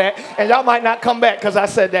tell y'all that. And y'all might not come back because I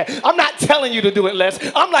said that. I'm not telling you to do it less.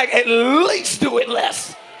 I'm like, at least do it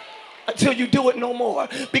less until you do it no more.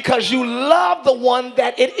 Because you love the one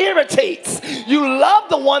that it irritates. You love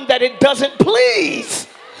the one that it doesn't please.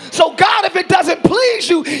 So God, if it doesn't please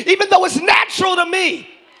you, even though it's natural to me,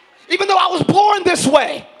 even though I was born this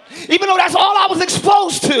way, even though that's all I was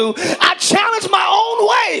exposed to, I challenge my own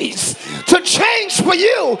ways to change for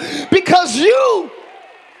you because you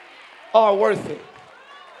are worth it.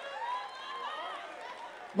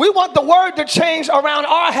 We want the word to change around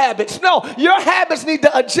our habits. No, your habits need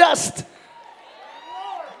to adjust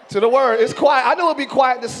to the word. It's quiet. I knew it would be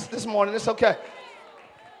quiet this morning. It's okay.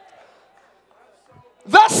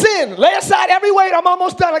 Thus sin. Lay aside every weight. I'm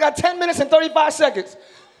almost done. I got 10 minutes and 35 seconds.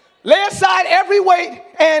 Lay aside every weight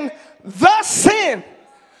and the sin.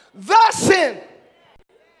 The sin.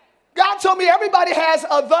 God told me everybody has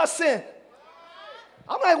a the sin.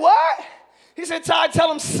 I'm like, what? He said, Ty,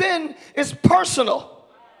 tell him sin is personal.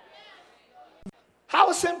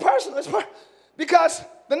 How is sin personal? Because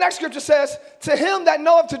the next scripture says, to him that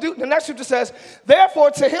knoweth to do, the next scripture says,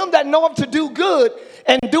 therefore to him that knoweth to do good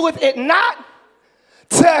and doeth it not,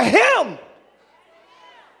 to him,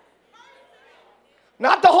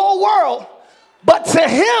 not the whole world, but to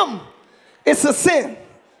him, it's a sin.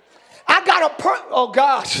 I got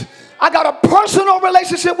a personal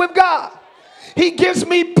relationship with God. He gives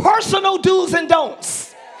me personal do's and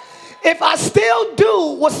don'ts. If I still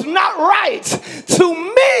do what's not right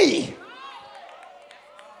to me,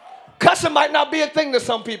 cussing might not be a thing to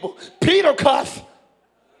some people. Peter cuss.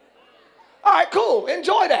 All right, cool.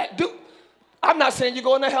 Enjoy that. I'm not saying you're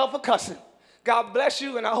going to hell for cussing. God bless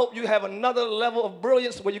you, and I hope you have another level of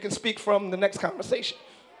brilliance where you can speak from the next conversation.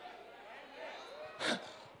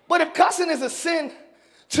 But if cussing is a sin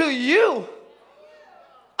to you,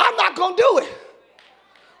 I'm not going to do it.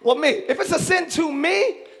 Well, me. If it's a sin to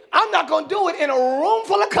me, I'm not going to do it in a room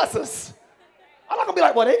full of cussers. I'm not going to be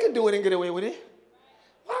like, well, they can do it and get away with it.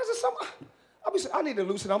 Why is it something? I need to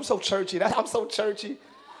loosen up. I'm so churchy. I'm so churchy.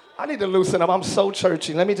 I need to loosen up. I'm so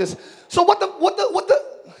churchy. Let me just. So what the.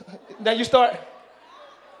 Now you start.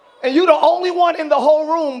 And you're the only one in the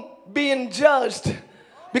whole room being judged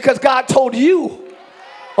because God told you.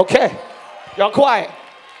 Okay. Y'all quiet.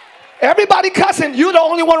 Everybody cussing. You're the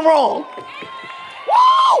only one wrong.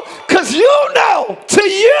 Woo! Because you know, to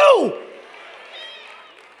you.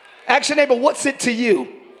 Ask your neighbor, what's it to you?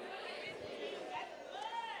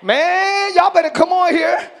 Man, y'all better come on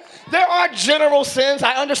here. There are general sins.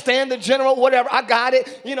 I understand the general whatever. I got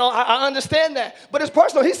it. You know, I understand that. But it's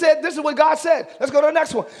personal. He said, this is what God said. Let's go to the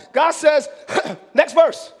next one. God says, next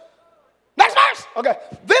verse. Next verse. Okay.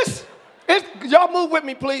 This is, y'all move with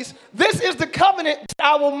me, please. This is the covenant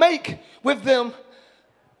I will make with them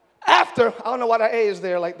after. I don't know why that A is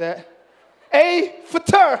there like that. A for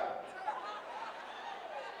ter.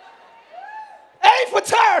 A for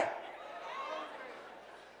ter.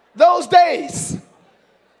 Those days.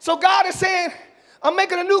 So God is saying, I'm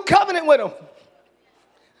making a new covenant with them.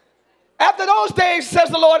 After those days, says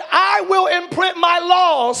the Lord, I will imprint my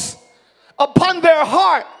laws upon their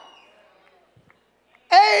heart.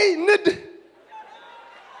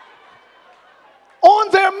 On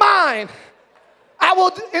their mind. I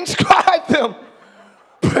will inscribe them.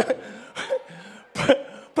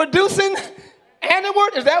 Producing an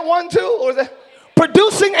inward, is that one too? Or is that?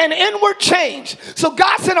 Producing an inward change. So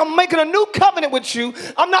God said, I'm making a new covenant with you.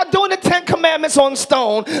 I'm not doing the 10 commandments on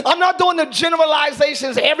stone. I'm not doing the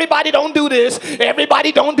generalizations. Everybody don't do this.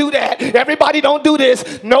 Everybody don't do that. Everybody don't do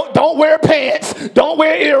this. No, don't wear pants. Don't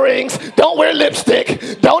wear earrings. Don't wear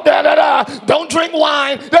lipstick. Don't Don't drink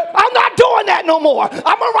wine. I'm not doing that no more.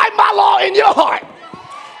 I'm going to write my law in your heart.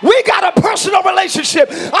 We got a personal relationship.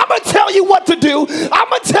 I'm going to tell you what to do. I'm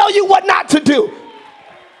going to tell you what not to do.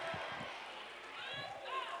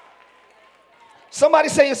 Somebody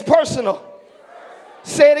say it's personal.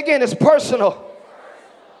 Say it again, it's personal.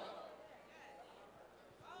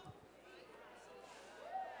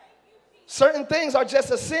 Certain things are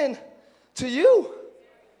just a sin to you.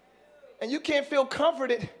 And you can't feel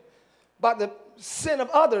comforted by the sin of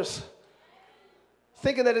others,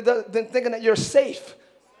 thinking that you're safe.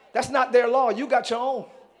 That's not their law. You got your own.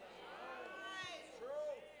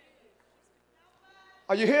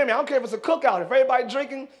 Are you hearing me? I don't care if it's a cookout. If everybody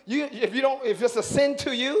drinking, if it's a sin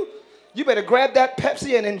to you, you better grab that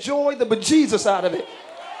Pepsi and enjoy the bejesus out of it.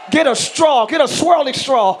 Get a straw, get a swirling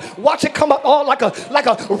straw. Watch it come up all like a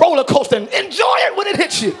roller coaster and enjoy it when it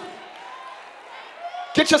hits you.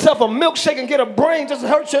 Get yourself a milkshake and get a brain just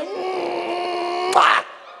hurt you.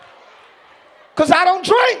 Because I don't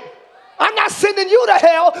drink. I'm not sending you to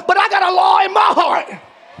hell, but I got a law in my heart.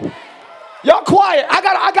 Y'all quiet. I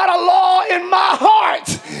got a law in my heart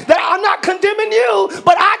that I'm not condemning you,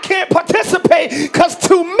 but I can't participate because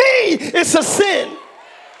to me it's a sin.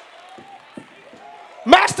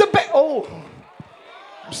 Masturbate. Oh,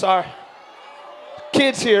 I'm sorry.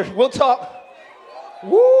 Kids here, we'll talk.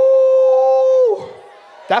 Woo!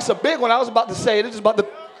 That's a big one. I was about to say it. It's about to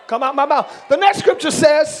come out my mouth. The next scripture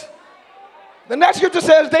says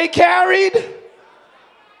they carried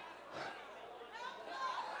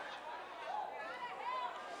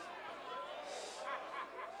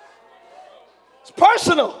it's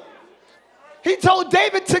personal. He told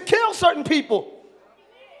David to kill certain people.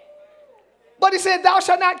 But he said, thou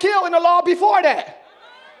shalt not kill in the law before that.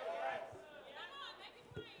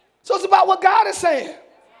 So it's about what God is saying.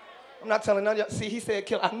 I'm not telling none of y'all. See, he said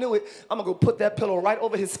kill. I knew it. I'm going to go put that pillow right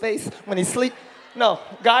over his face when he sleep. No,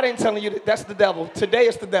 God ain't telling you that. That's the devil. Today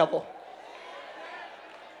it's the devil.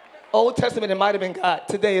 Old Testament, it might have been God.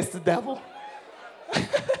 Today it's the devil.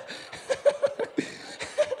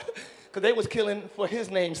 Because they was killing for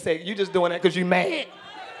his name's sake. You just doing that because you mad.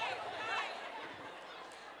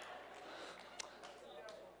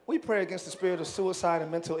 We pray against the spirit of suicide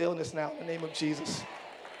and mental illness now in the name of Jesus.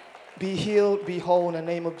 Be healed, be whole in the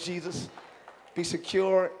name of Jesus. Be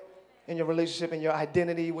secure in your relationship and your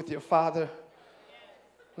identity with your Father.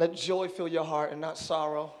 Let joy fill your heart and not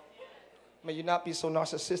sorrow. May you not be so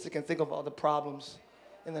narcissistic and think of all the problems.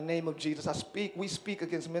 In the name of Jesus, we speak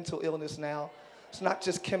against mental illness now. It's not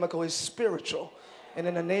just chemical, it's spiritual. And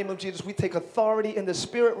in the name of Jesus, we take authority in the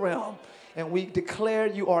spirit realm. And we declare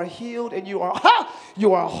you are healed and you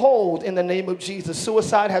are whole in the name of Jesus.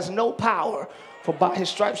 Suicide has no power, for by his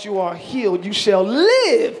stripes you are healed. You shall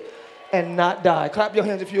live and not die. Clap your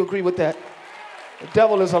hands if you agree with that. The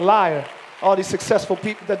devil is a liar. All these successful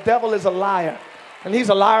people, the devil is a liar. And he's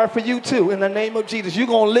a liar for you too in the name of Jesus. You're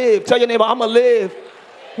going to live. Tell your neighbor, I'm going to live.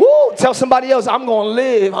 Woo! Tell somebody else, I'm going to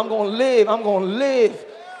live. I'm going to live. I'm going to live.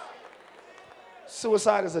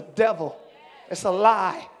 Suicide is a devil. It's a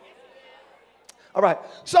lie. All right,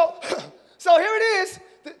 so here it is.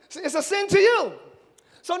 It's a sin to you.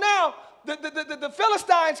 So now the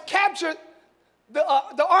Philistines captured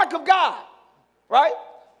the Ark of God, right?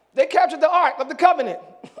 They captured the Ark of the Covenant,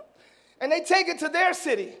 and they take it to their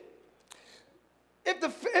city. If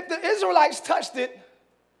the Israelites touched it,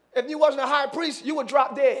 if you wasn't a high priest, you would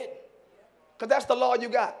drop dead, because that's the law you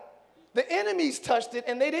got. The enemies touched it,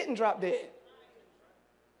 and they didn't drop dead.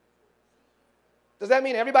 Does that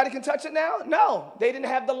mean everybody can touch it now? No, they didn't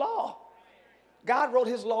have the law. God wrote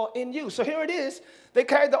his law in you. So here it is. They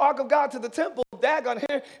carried the ark of God to the temple. Dagon,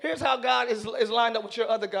 here's how God is lined up with your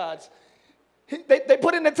other gods. They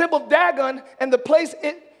put in the temple of Dagon and the place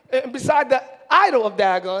beside the idol of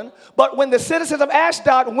Dagon. But when the citizens of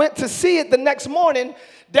Ashdod went to see it the next morning,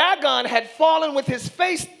 Dagon had fallen with his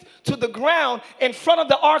face to the ground in front of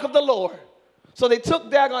the ark of the Lord. So they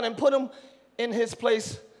took Dagon and put him in his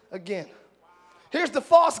place again. Here's the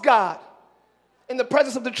false God in the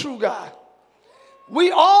presence of the true God.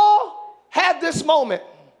 We all have this moment.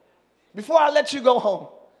 Before I let you go home,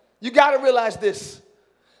 you got to realize this.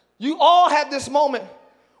 You all have this moment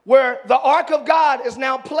where the ark of God is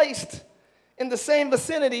now placed in the same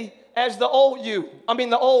vicinity as the old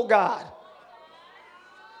God.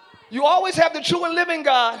 You always have the true and living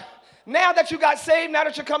God. Now that you got saved, now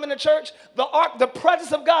that you're coming to church, the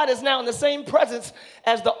presence of God is now in the same presence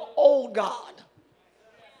as the old God.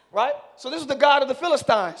 Right? So this is the God of the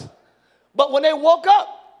Philistines. But when they woke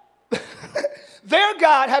up, their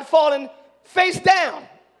God had fallen face down.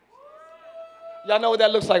 Y'all know what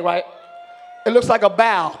that looks like, right? It looks like a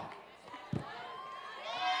bow.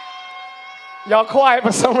 Y'all quiet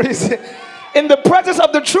for some reason. In the presence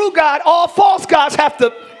of the true God, all false gods have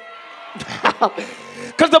to...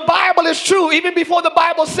 Because the Bible is true, even before the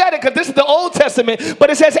Bible said it, because this is the Old Testament, but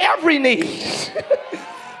it says every knee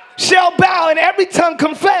shall bow and every tongue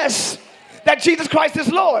confess that Jesus Christ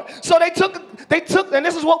is Lord. So they took, and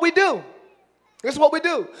this is what we do. This is what we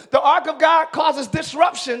do. The ark of God causes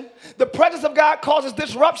disruption. The presence of God causes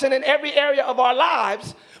disruption in every area of our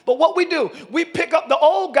lives. But what we do, we pick up the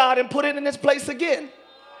old God and put it in its place again.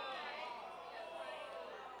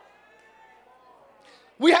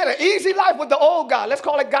 We had an easy life with the old God. Let's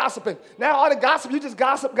call it gossiping. Now all the gossip, you just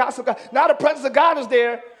gossip. Now the presence of God is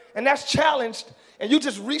there, and that's challenged, and you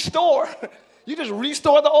just restore. You just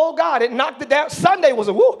restore the old God. It knocked it down. Sunday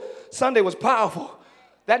was powerful.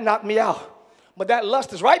 That knocked me out. But that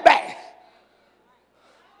lust is right back.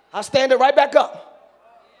 I stand it right back up.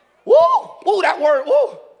 Woo! Woo, that word,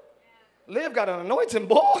 woo. Liv got an anointing,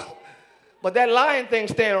 boy. But that lying thing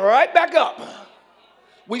stand right back up.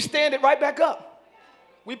 We stand it right back up.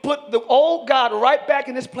 We put the old God right back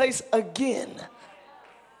in his place again.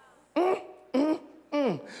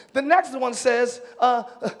 The next one says,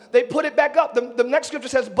 they put it back up. The next scripture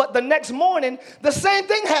says, but the next morning, the same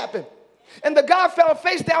thing happened. And the guy fell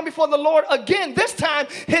face down before the Lord again. This time,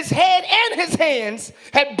 his head and his hands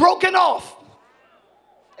had broken off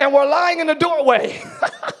and were lying in the doorway.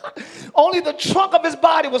 Only the trunk of his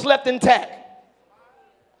body was left intact.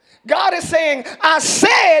 God is saying, I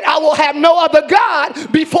said I will have no other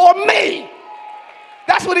God before me.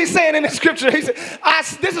 That's what he's saying in the scripture. He said,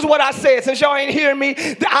 this is what I said, since y'all ain't hearing me.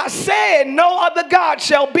 I said no other God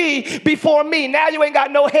shall be before me. Now you ain't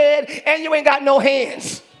got no head and you ain't got no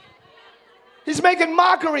hands. He's making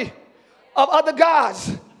mockery of other gods.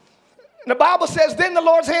 And the Bible says, then the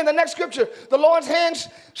Lord's hand, the next scripture, the Lord's hand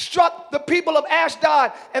struck the people of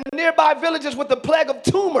Ashdod and the nearby villages with the plague of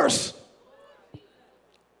tumors.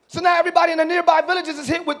 So now everybody in the nearby villages is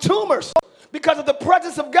hit with tumors because of the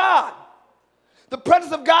presence of God. The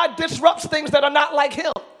presence of God disrupts things that are not like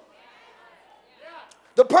him.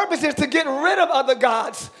 The purpose is to get rid of other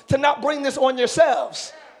gods, to not bring this on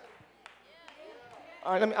yourselves.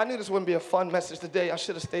 All right, I knew this wouldn't be a fun message today. I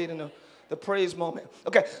should have stayed in the praise moment.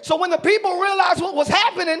 Okay, so when the people realized what was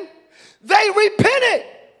happening, they repented.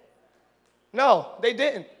 No, they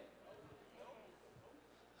didn't.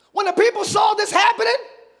 When the people saw this happening,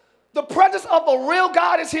 the presence of a real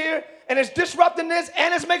God is here, and it's disrupting this,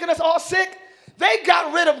 and it's making us all sick. They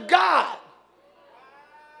got rid of God.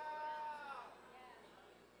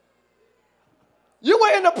 You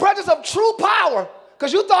were in the presence of true power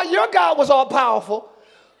because you thought your God was all powerful.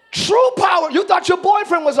 True power, you thought your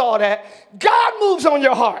boyfriend was all that. God moves on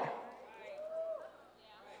your heart.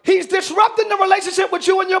 He's disrupting the relationship with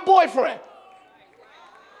you and your boyfriend.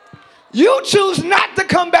 You choose not to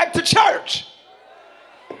come back to church.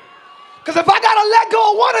 Because if I got to let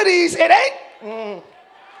go of one of these, it ain't.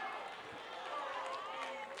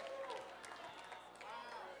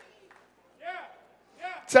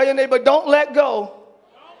 Tell your neighbor, don't let go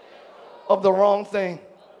of the wrong thing.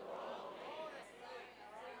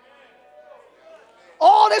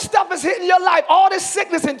 All this stuff is hitting your life. All this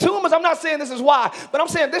sickness and tumors. I'm not saying this is why, but I'm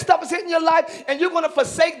saying this stuff is hitting your life and you're going to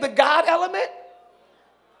forsake the God element.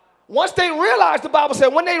 Once they realized, the Bible said,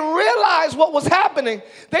 when they realized what was happening,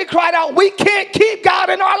 they cried out, we can't keep God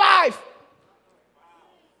in our life.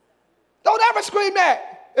 Don't ever scream that.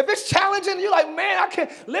 If it's challenging, you're like, man, I can't,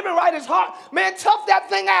 living right is hard. Man, tough that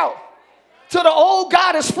thing out till the old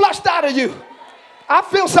God is flushed out of you. I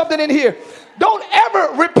feel something in here. Don't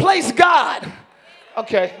ever replace God.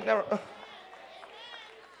 Okay, never.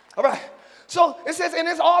 All right. So it says, in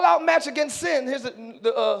this all-out match against sin, here's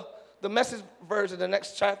the Message version, the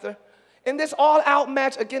next chapter. In this all-out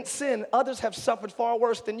match against sin, others have suffered far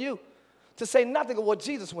worse than you, to say nothing of what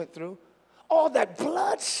Jesus went through. All that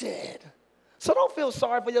bloodshed. So don't feel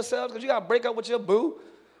sorry for yourselves because you got to break up with your boo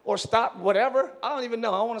or stop whatever. I don't even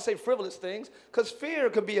know. I don't want to say frivolous things because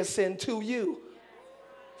fear could be a sin to you.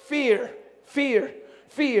 Fear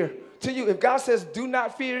to you. If God says do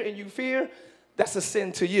not fear and you fear, that's a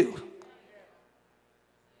sin to you.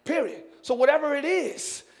 Period. So whatever it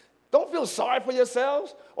is, don't feel sorry for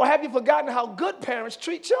yourselves. Or have you forgotten how good parents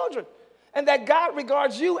treat children? And that God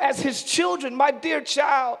regards you as his children. My dear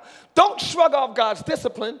child, don't shrug off God's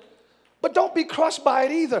discipline. But don't be crushed by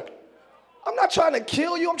it either. I'm not trying to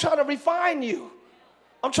kill you. I'm trying to refine you.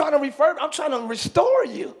 I'm trying to restore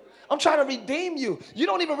you. I'm trying to redeem you. You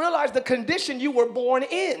don't even realize the condition you were born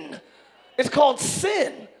in. It's called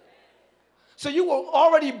sin. So you were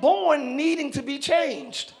already born needing to be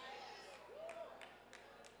changed.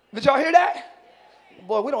 Did y'all hear that?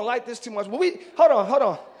 Boy, we don't like this too much. But hold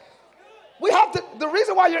on. We have to, the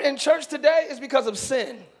reason why you're in church today is because of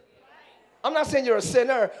sin. I'm not saying you're a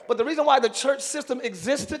sinner, but the reason why the church system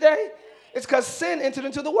exists today is because sin entered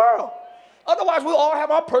into the world. Otherwise, we'll all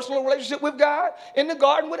have our personal relationship with God in the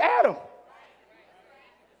garden with Adam.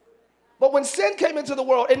 But when sin came into the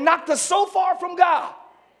world, it knocked us so far from God.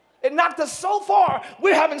 It knocked us so far,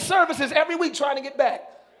 we're having services every week trying to get back.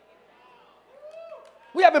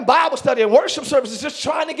 We're having Bible study and worship services just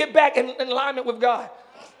trying to get back in alignment with God.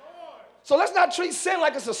 So let's not treat sin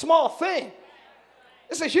like it's a small thing.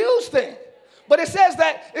 It's a huge thing. But it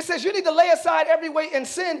says you need to lay aside every weight and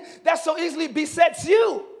sin that so easily besets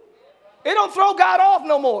you. It don't throw God off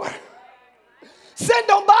no more. Sin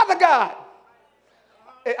don't bother God.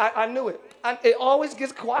 I knew it. It always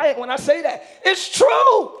gets quiet when I say that. It's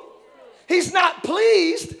true. He's not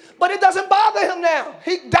pleased, but it doesn't bother him now.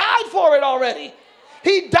 He died for it already.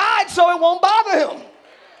 He died so it won't bother him.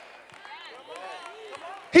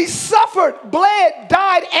 He suffered, bled,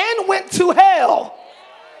 died, and went to hell.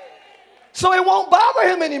 So it won't bother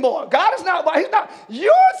him anymore. God is not, he's not,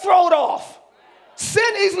 you're thrown off.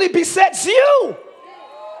 Sin easily besets you.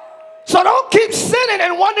 So don't keep sinning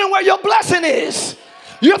and wondering where your blessing is.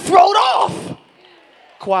 You're thrown off.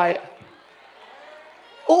 Quiet.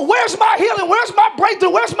 Oh, where's my healing? Where's my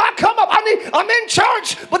breakthrough? Where's my come up? I'm in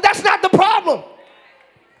church, but that's not the problem.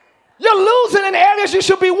 You're losing in areas you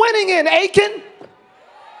should be winning in, Achan.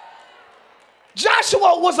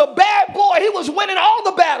 Joshua was a bad boy. He was winning all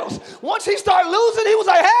the battles. Once he started losing, he was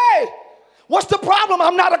like, hey, what's the problem?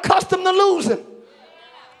 I'm not accustomed to losing.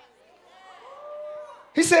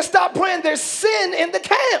 He said, stop praying. There's sin in the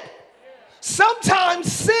camp.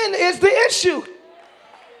 Sometimes sin is the issue.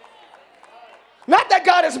 Not that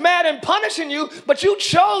God is mad and punishing you, but you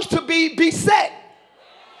chose to be beset.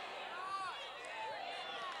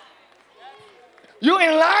 You're in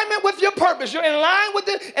alignment with your purpose. You're in line with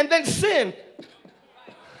it, and then sin.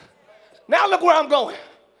 Now look where I'm going.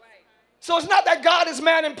 So it's not that God is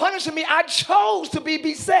mad and punishing me. I chose to be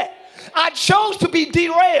beset. I chose to be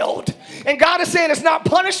derailed. And God is saying it's not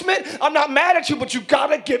punishment. I'm not mad at you, but you got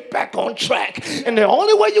to get back on track. And the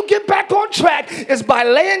only way you get back on track is by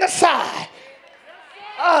laying aside.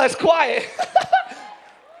 Oh, it's quiet.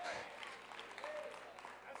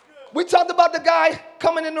 We talked about the guy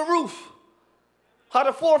coming in the roof. How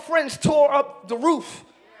the 4 friends tore up the roof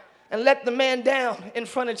and let the man down in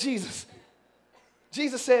front of Jesus.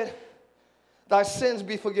 Jesus said, thy sins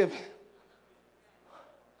be forgiven.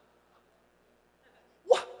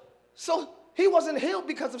 What? So he wasn't healed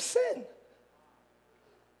because of sin.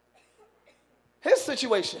 His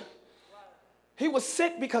situation. He was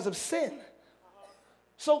sick because of sin.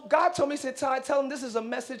 So God told me, he said, Ty, tell him this is a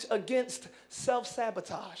message against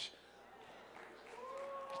self-sabotage.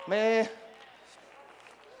 Man.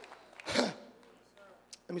 Let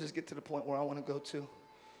me just get to the point where I want to go to.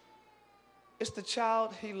 It's the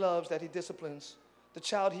child he loves that he disciplines. The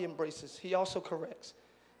child he embraces. He also corrects.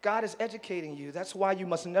 God is educating you. That's why you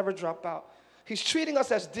must never drop out. He's treating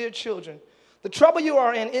us as dear children. The trouble you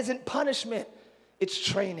are in isn't punishment. It's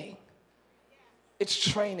training. It's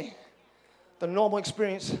training. The normal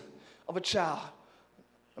experience of a child.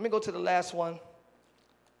 Let me go to the last one.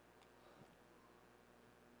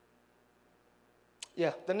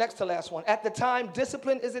 Yeah, the next to last one. At the time,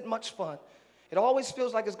 discipline isn't much fun. It always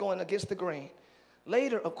feels like it's going against the grain.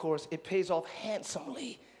 Later, of course, it pays off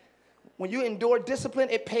handsomely. When you endure discipline,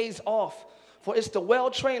 it pays off. For it's the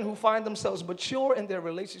well-trained who find themselves mature in their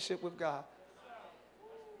relationship with God.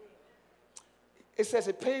 It says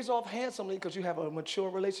it pays off handsomely because you have a mature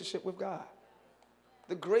relationship with God.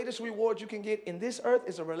 The greatest reward you can get in this earth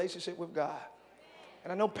is a relationship with God.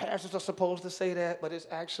 And I know pastors are supposed to say that, but it's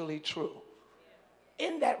actually true.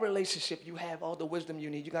 In that relationship, you have all the wisdom you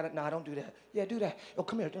need. You got to, no, don't do that. Yeah, do that. Oh,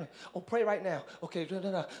 come here. Do that. Oh, pray right now. Okay,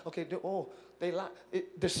 okay. They lie.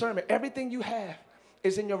 Discernment. Everything you have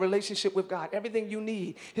is in your relationship with God. Everything you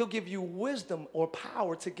need. He'll give you wisdom or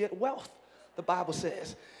power to get wealth, the Bible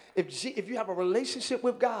says. If you have a relationship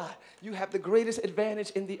with God, you have the greatest advantage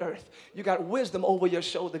in the earth. You got wisdom over your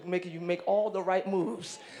shoulder, making you make all the right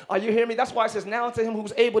moves. Are you hearing me? That's why it says, now to him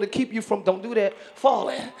who's able to keep you from, don't do that,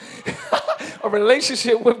 falling. A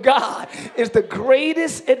relationship with God is the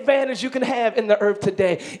greatest advantage you can have in the earth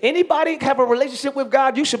today. Anybody have a relationship with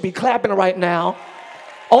God, you should be clapping right now.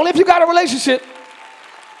 Only if you got a relationship.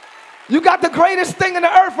 You got the greatest thing in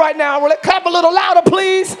the earth right now. Clap a little louder,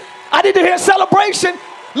 please. I need to hear celebration.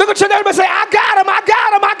 Look at your neighbor and say, I got him, I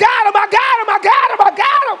got him, I got him, I got him, I got him, I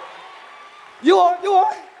got him. You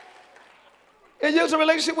are. And use a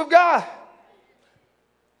relationship with God.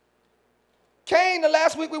 Cain, the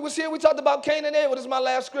last week we was here, we talked about Cain and Abel. This is my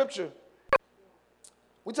last scripture.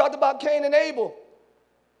 We talked about Cain and Abel.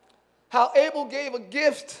 How Abel gave a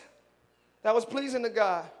gift that was pleasing to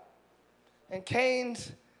God. And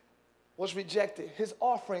Cain's was rejected. His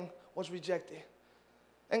offering was rejected.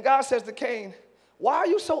 And God says to Cain, why are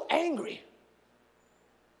you so angry?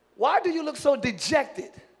 Why do you look so dejected?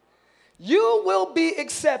 You will be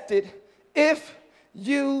accepted if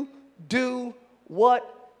you do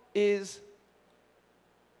what is,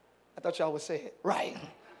 I thought y'all would say it, right.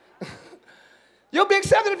 You'll be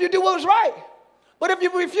accepted if you do what is right. But if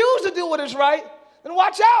you refuse to do what is right, then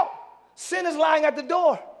watch out. Sin is lying at the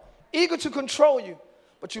door, eager to control you,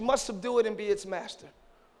 but you must subdue it and be its master.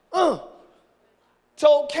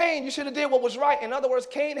 Told Cain, you should have did what was right. In other words,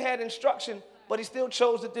 Cain had instruction, but he still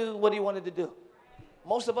chose to do what he wanted to do.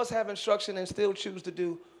 Most of us have instruction and still choose to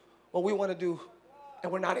do what we want to do,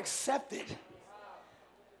 and we're not accepted.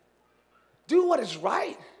 Do what is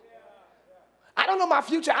right. I don't know my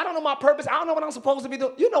future. I don't know my purpose. I don't know what I'm supposed to be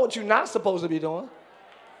doing. You know what you're not supposed to be doing.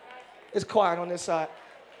 It's quiet on this side.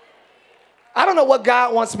 I don't know what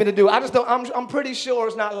God wants me to do. I just don't. I'm pretty sure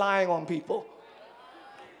it's not lying on people.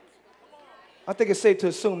 I think it's safe to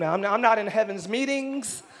assume now. I'm not in heaven's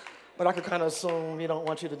meetings, but I can kind of assume he don't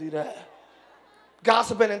want you to do that.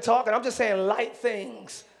 Gossiping and talking. I'm just saying light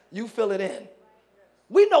things. You fill it in.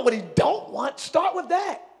 We know what he don't want. Start with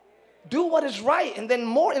that. Do what is right, and then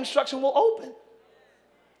more instruction will open.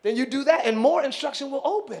 Then you do that, and more instruction will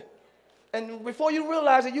open. And before you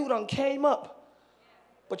realize it, you done came up.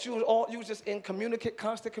 But you was just in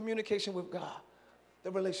constant communication with God,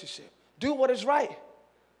 the relationship. Do what is right.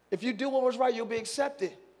 If you do what was right, you'll be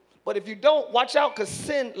accepted. But if you don't, watch out, because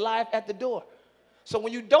sin lies at the door. So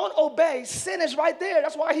when you don't obey, sin is right there.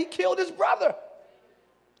 That's why he killed his brother.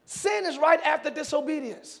 Sin is right after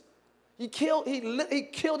disobedience. He killed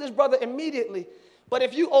his brother immediately. But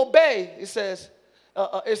if you obey, it says,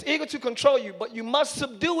 it's eager to control you, but you must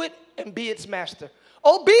subdue it and be its master.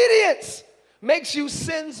 Obedience makes you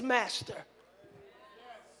sin's master.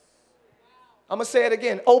 I'm going to say it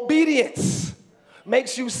again. Obedience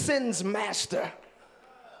makes you sin's master.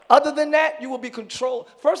 Other than that, you will be controlled.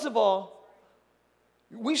 First of all,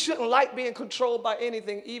 we shouldn't like being controlled by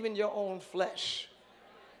anything, even your own flesh.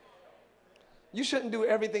 You shouldn't do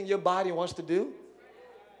everything your body wants to do.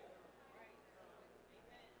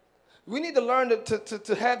 We need to learn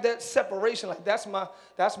to have that separation. Like, that's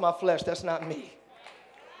my flesh, that's not me.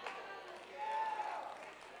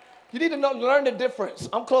 You need to learn the difference.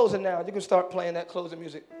 I'm closing now. You can start playing that closing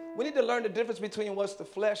music. We need to learn the difference between what's the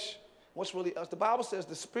flesh, what's really us. The Bible says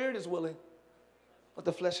the spirit is willing, but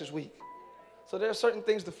the flesh is weak. So there are certain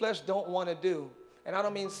things the flesh don't want to do. And I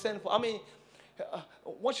don't mean sinful. I mean,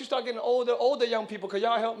 once you start getting older young people, could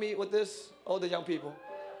y'all help me with this? Older young people.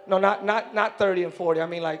 No, not 30 and 40. I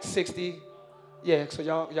mean like 60. Yeah, so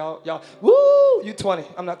y'all, woo, you 20.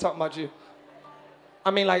 I'm not talking about you. I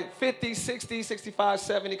mean like 50, 60, 65,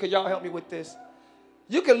 70. Could y'all help me with this?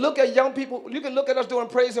 You can look at young people. You can look at us doing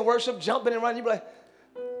praise and worship, jumping and running. You be like,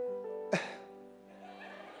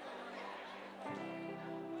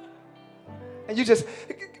 and you just,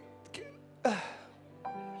 I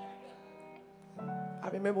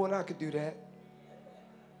remember when I could do that.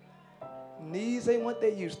 Knees ain't what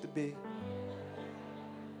they used to be.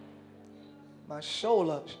 My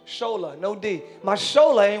shoulder, no D. My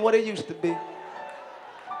shoulder ain't what it used to be.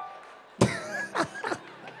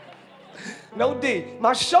 No D.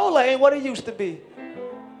 My shoulder ain't what it used to be.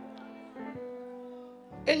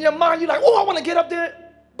 In your mind, you're like, oh, I want to get up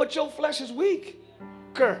there, but your flesh is weak.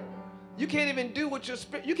 You can't even do what your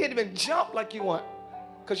spirit, you can't even jump like you want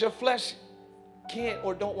because your flesh can't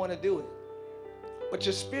or don't want to do it. But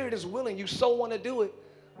your spirit is willing. You so want to do it,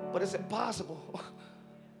 but it's impossible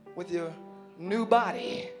with your new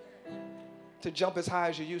body to jump as high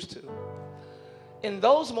as you used to. In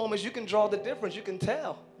those moments, you can draw the difference. You can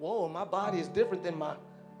tell, whoa, my body is different than my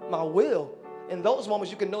will. In those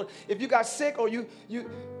moments, you can know. If you got sick or you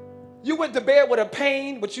went to bed with a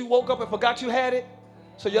pain, but you woke up and forgot you had it,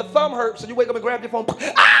 so your thumb hurt, so you wake up and grab your phone,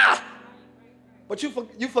 ah! But you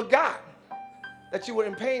forgot that you were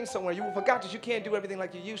in pain somewhere. You forgot that you can't do everything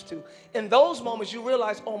like you used to. In those moments, you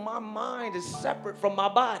realize, oh, my mind is separate from my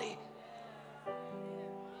body.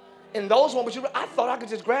 In those moments, I thought I could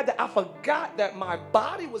just grab that. I forgot that my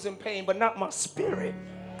body was in pain, but not my spirit.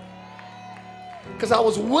 Because I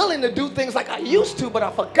was willing to do things like I used to, but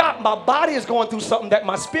I forgot my body is going through something that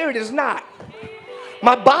my spirit is not.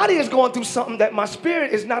 My body is going through something that my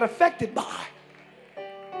spirit is not affected by.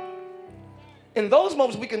 In those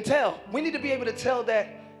moments, we can tell. We need to be able to tell that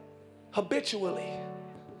habitually.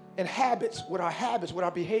 In habits, with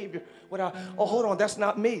our behavior, with our, oh, hold on, that's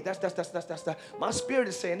not me. That's that. My spirit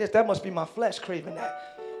is saying this. That must be my flesh craving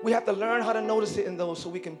that. We have to learn how to notice it in those so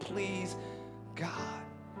we can please God.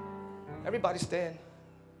 Everybody stand.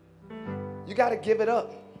 You got to give it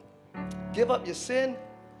up. Give up your sin.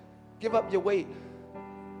 Give up your weight.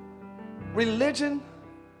 Religion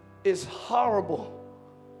is horrible.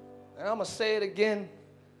 And I'm going to say it again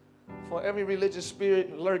for every religious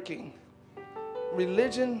spirit lurking.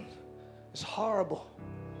 Religion is horrible.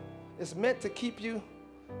 It's meant to keep you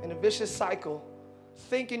in a vicious cycle,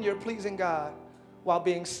 thinking you're pleasing God while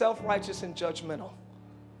being self-righteous and judgmental.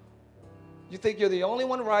 You think you're the only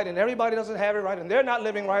one right and everybody doesn't have it right and they're not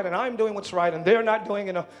living right and I'm doing what's right and they're not doing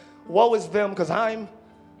it. Woe is them because I'm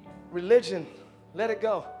religion. Let it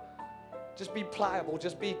go. Just be pliable.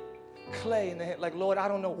 Just be clay in the hand. Like, Lord, I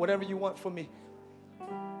don't know. Whatever you want for me.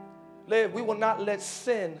 Live. We will not let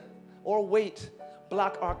sin or weight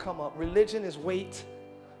block our come up. Religion is weight.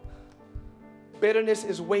 Bitterness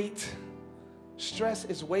is weight. Stress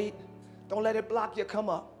is weight. Don't let it block your come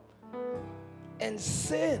up. And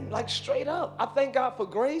sin, like straight up. I thank God for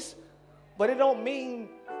grace, but it don't mean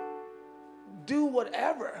do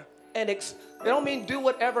whatever. It don't mean do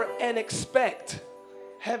whatever and expect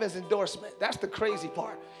heaven's endorsement. That's the crazy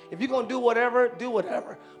part. If you're going to do whatever, do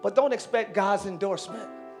whatever. But don't expect God's endorsement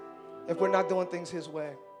if we're not doing things his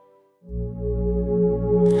way.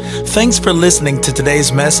 Thanks for listening to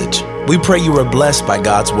today's message. We pray you were blessed by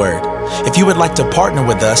God's word. If you would like to partner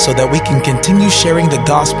with us so that we can continue sharing the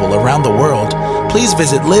gospel around the world, please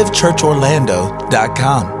visit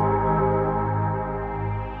livechurchorlando.com.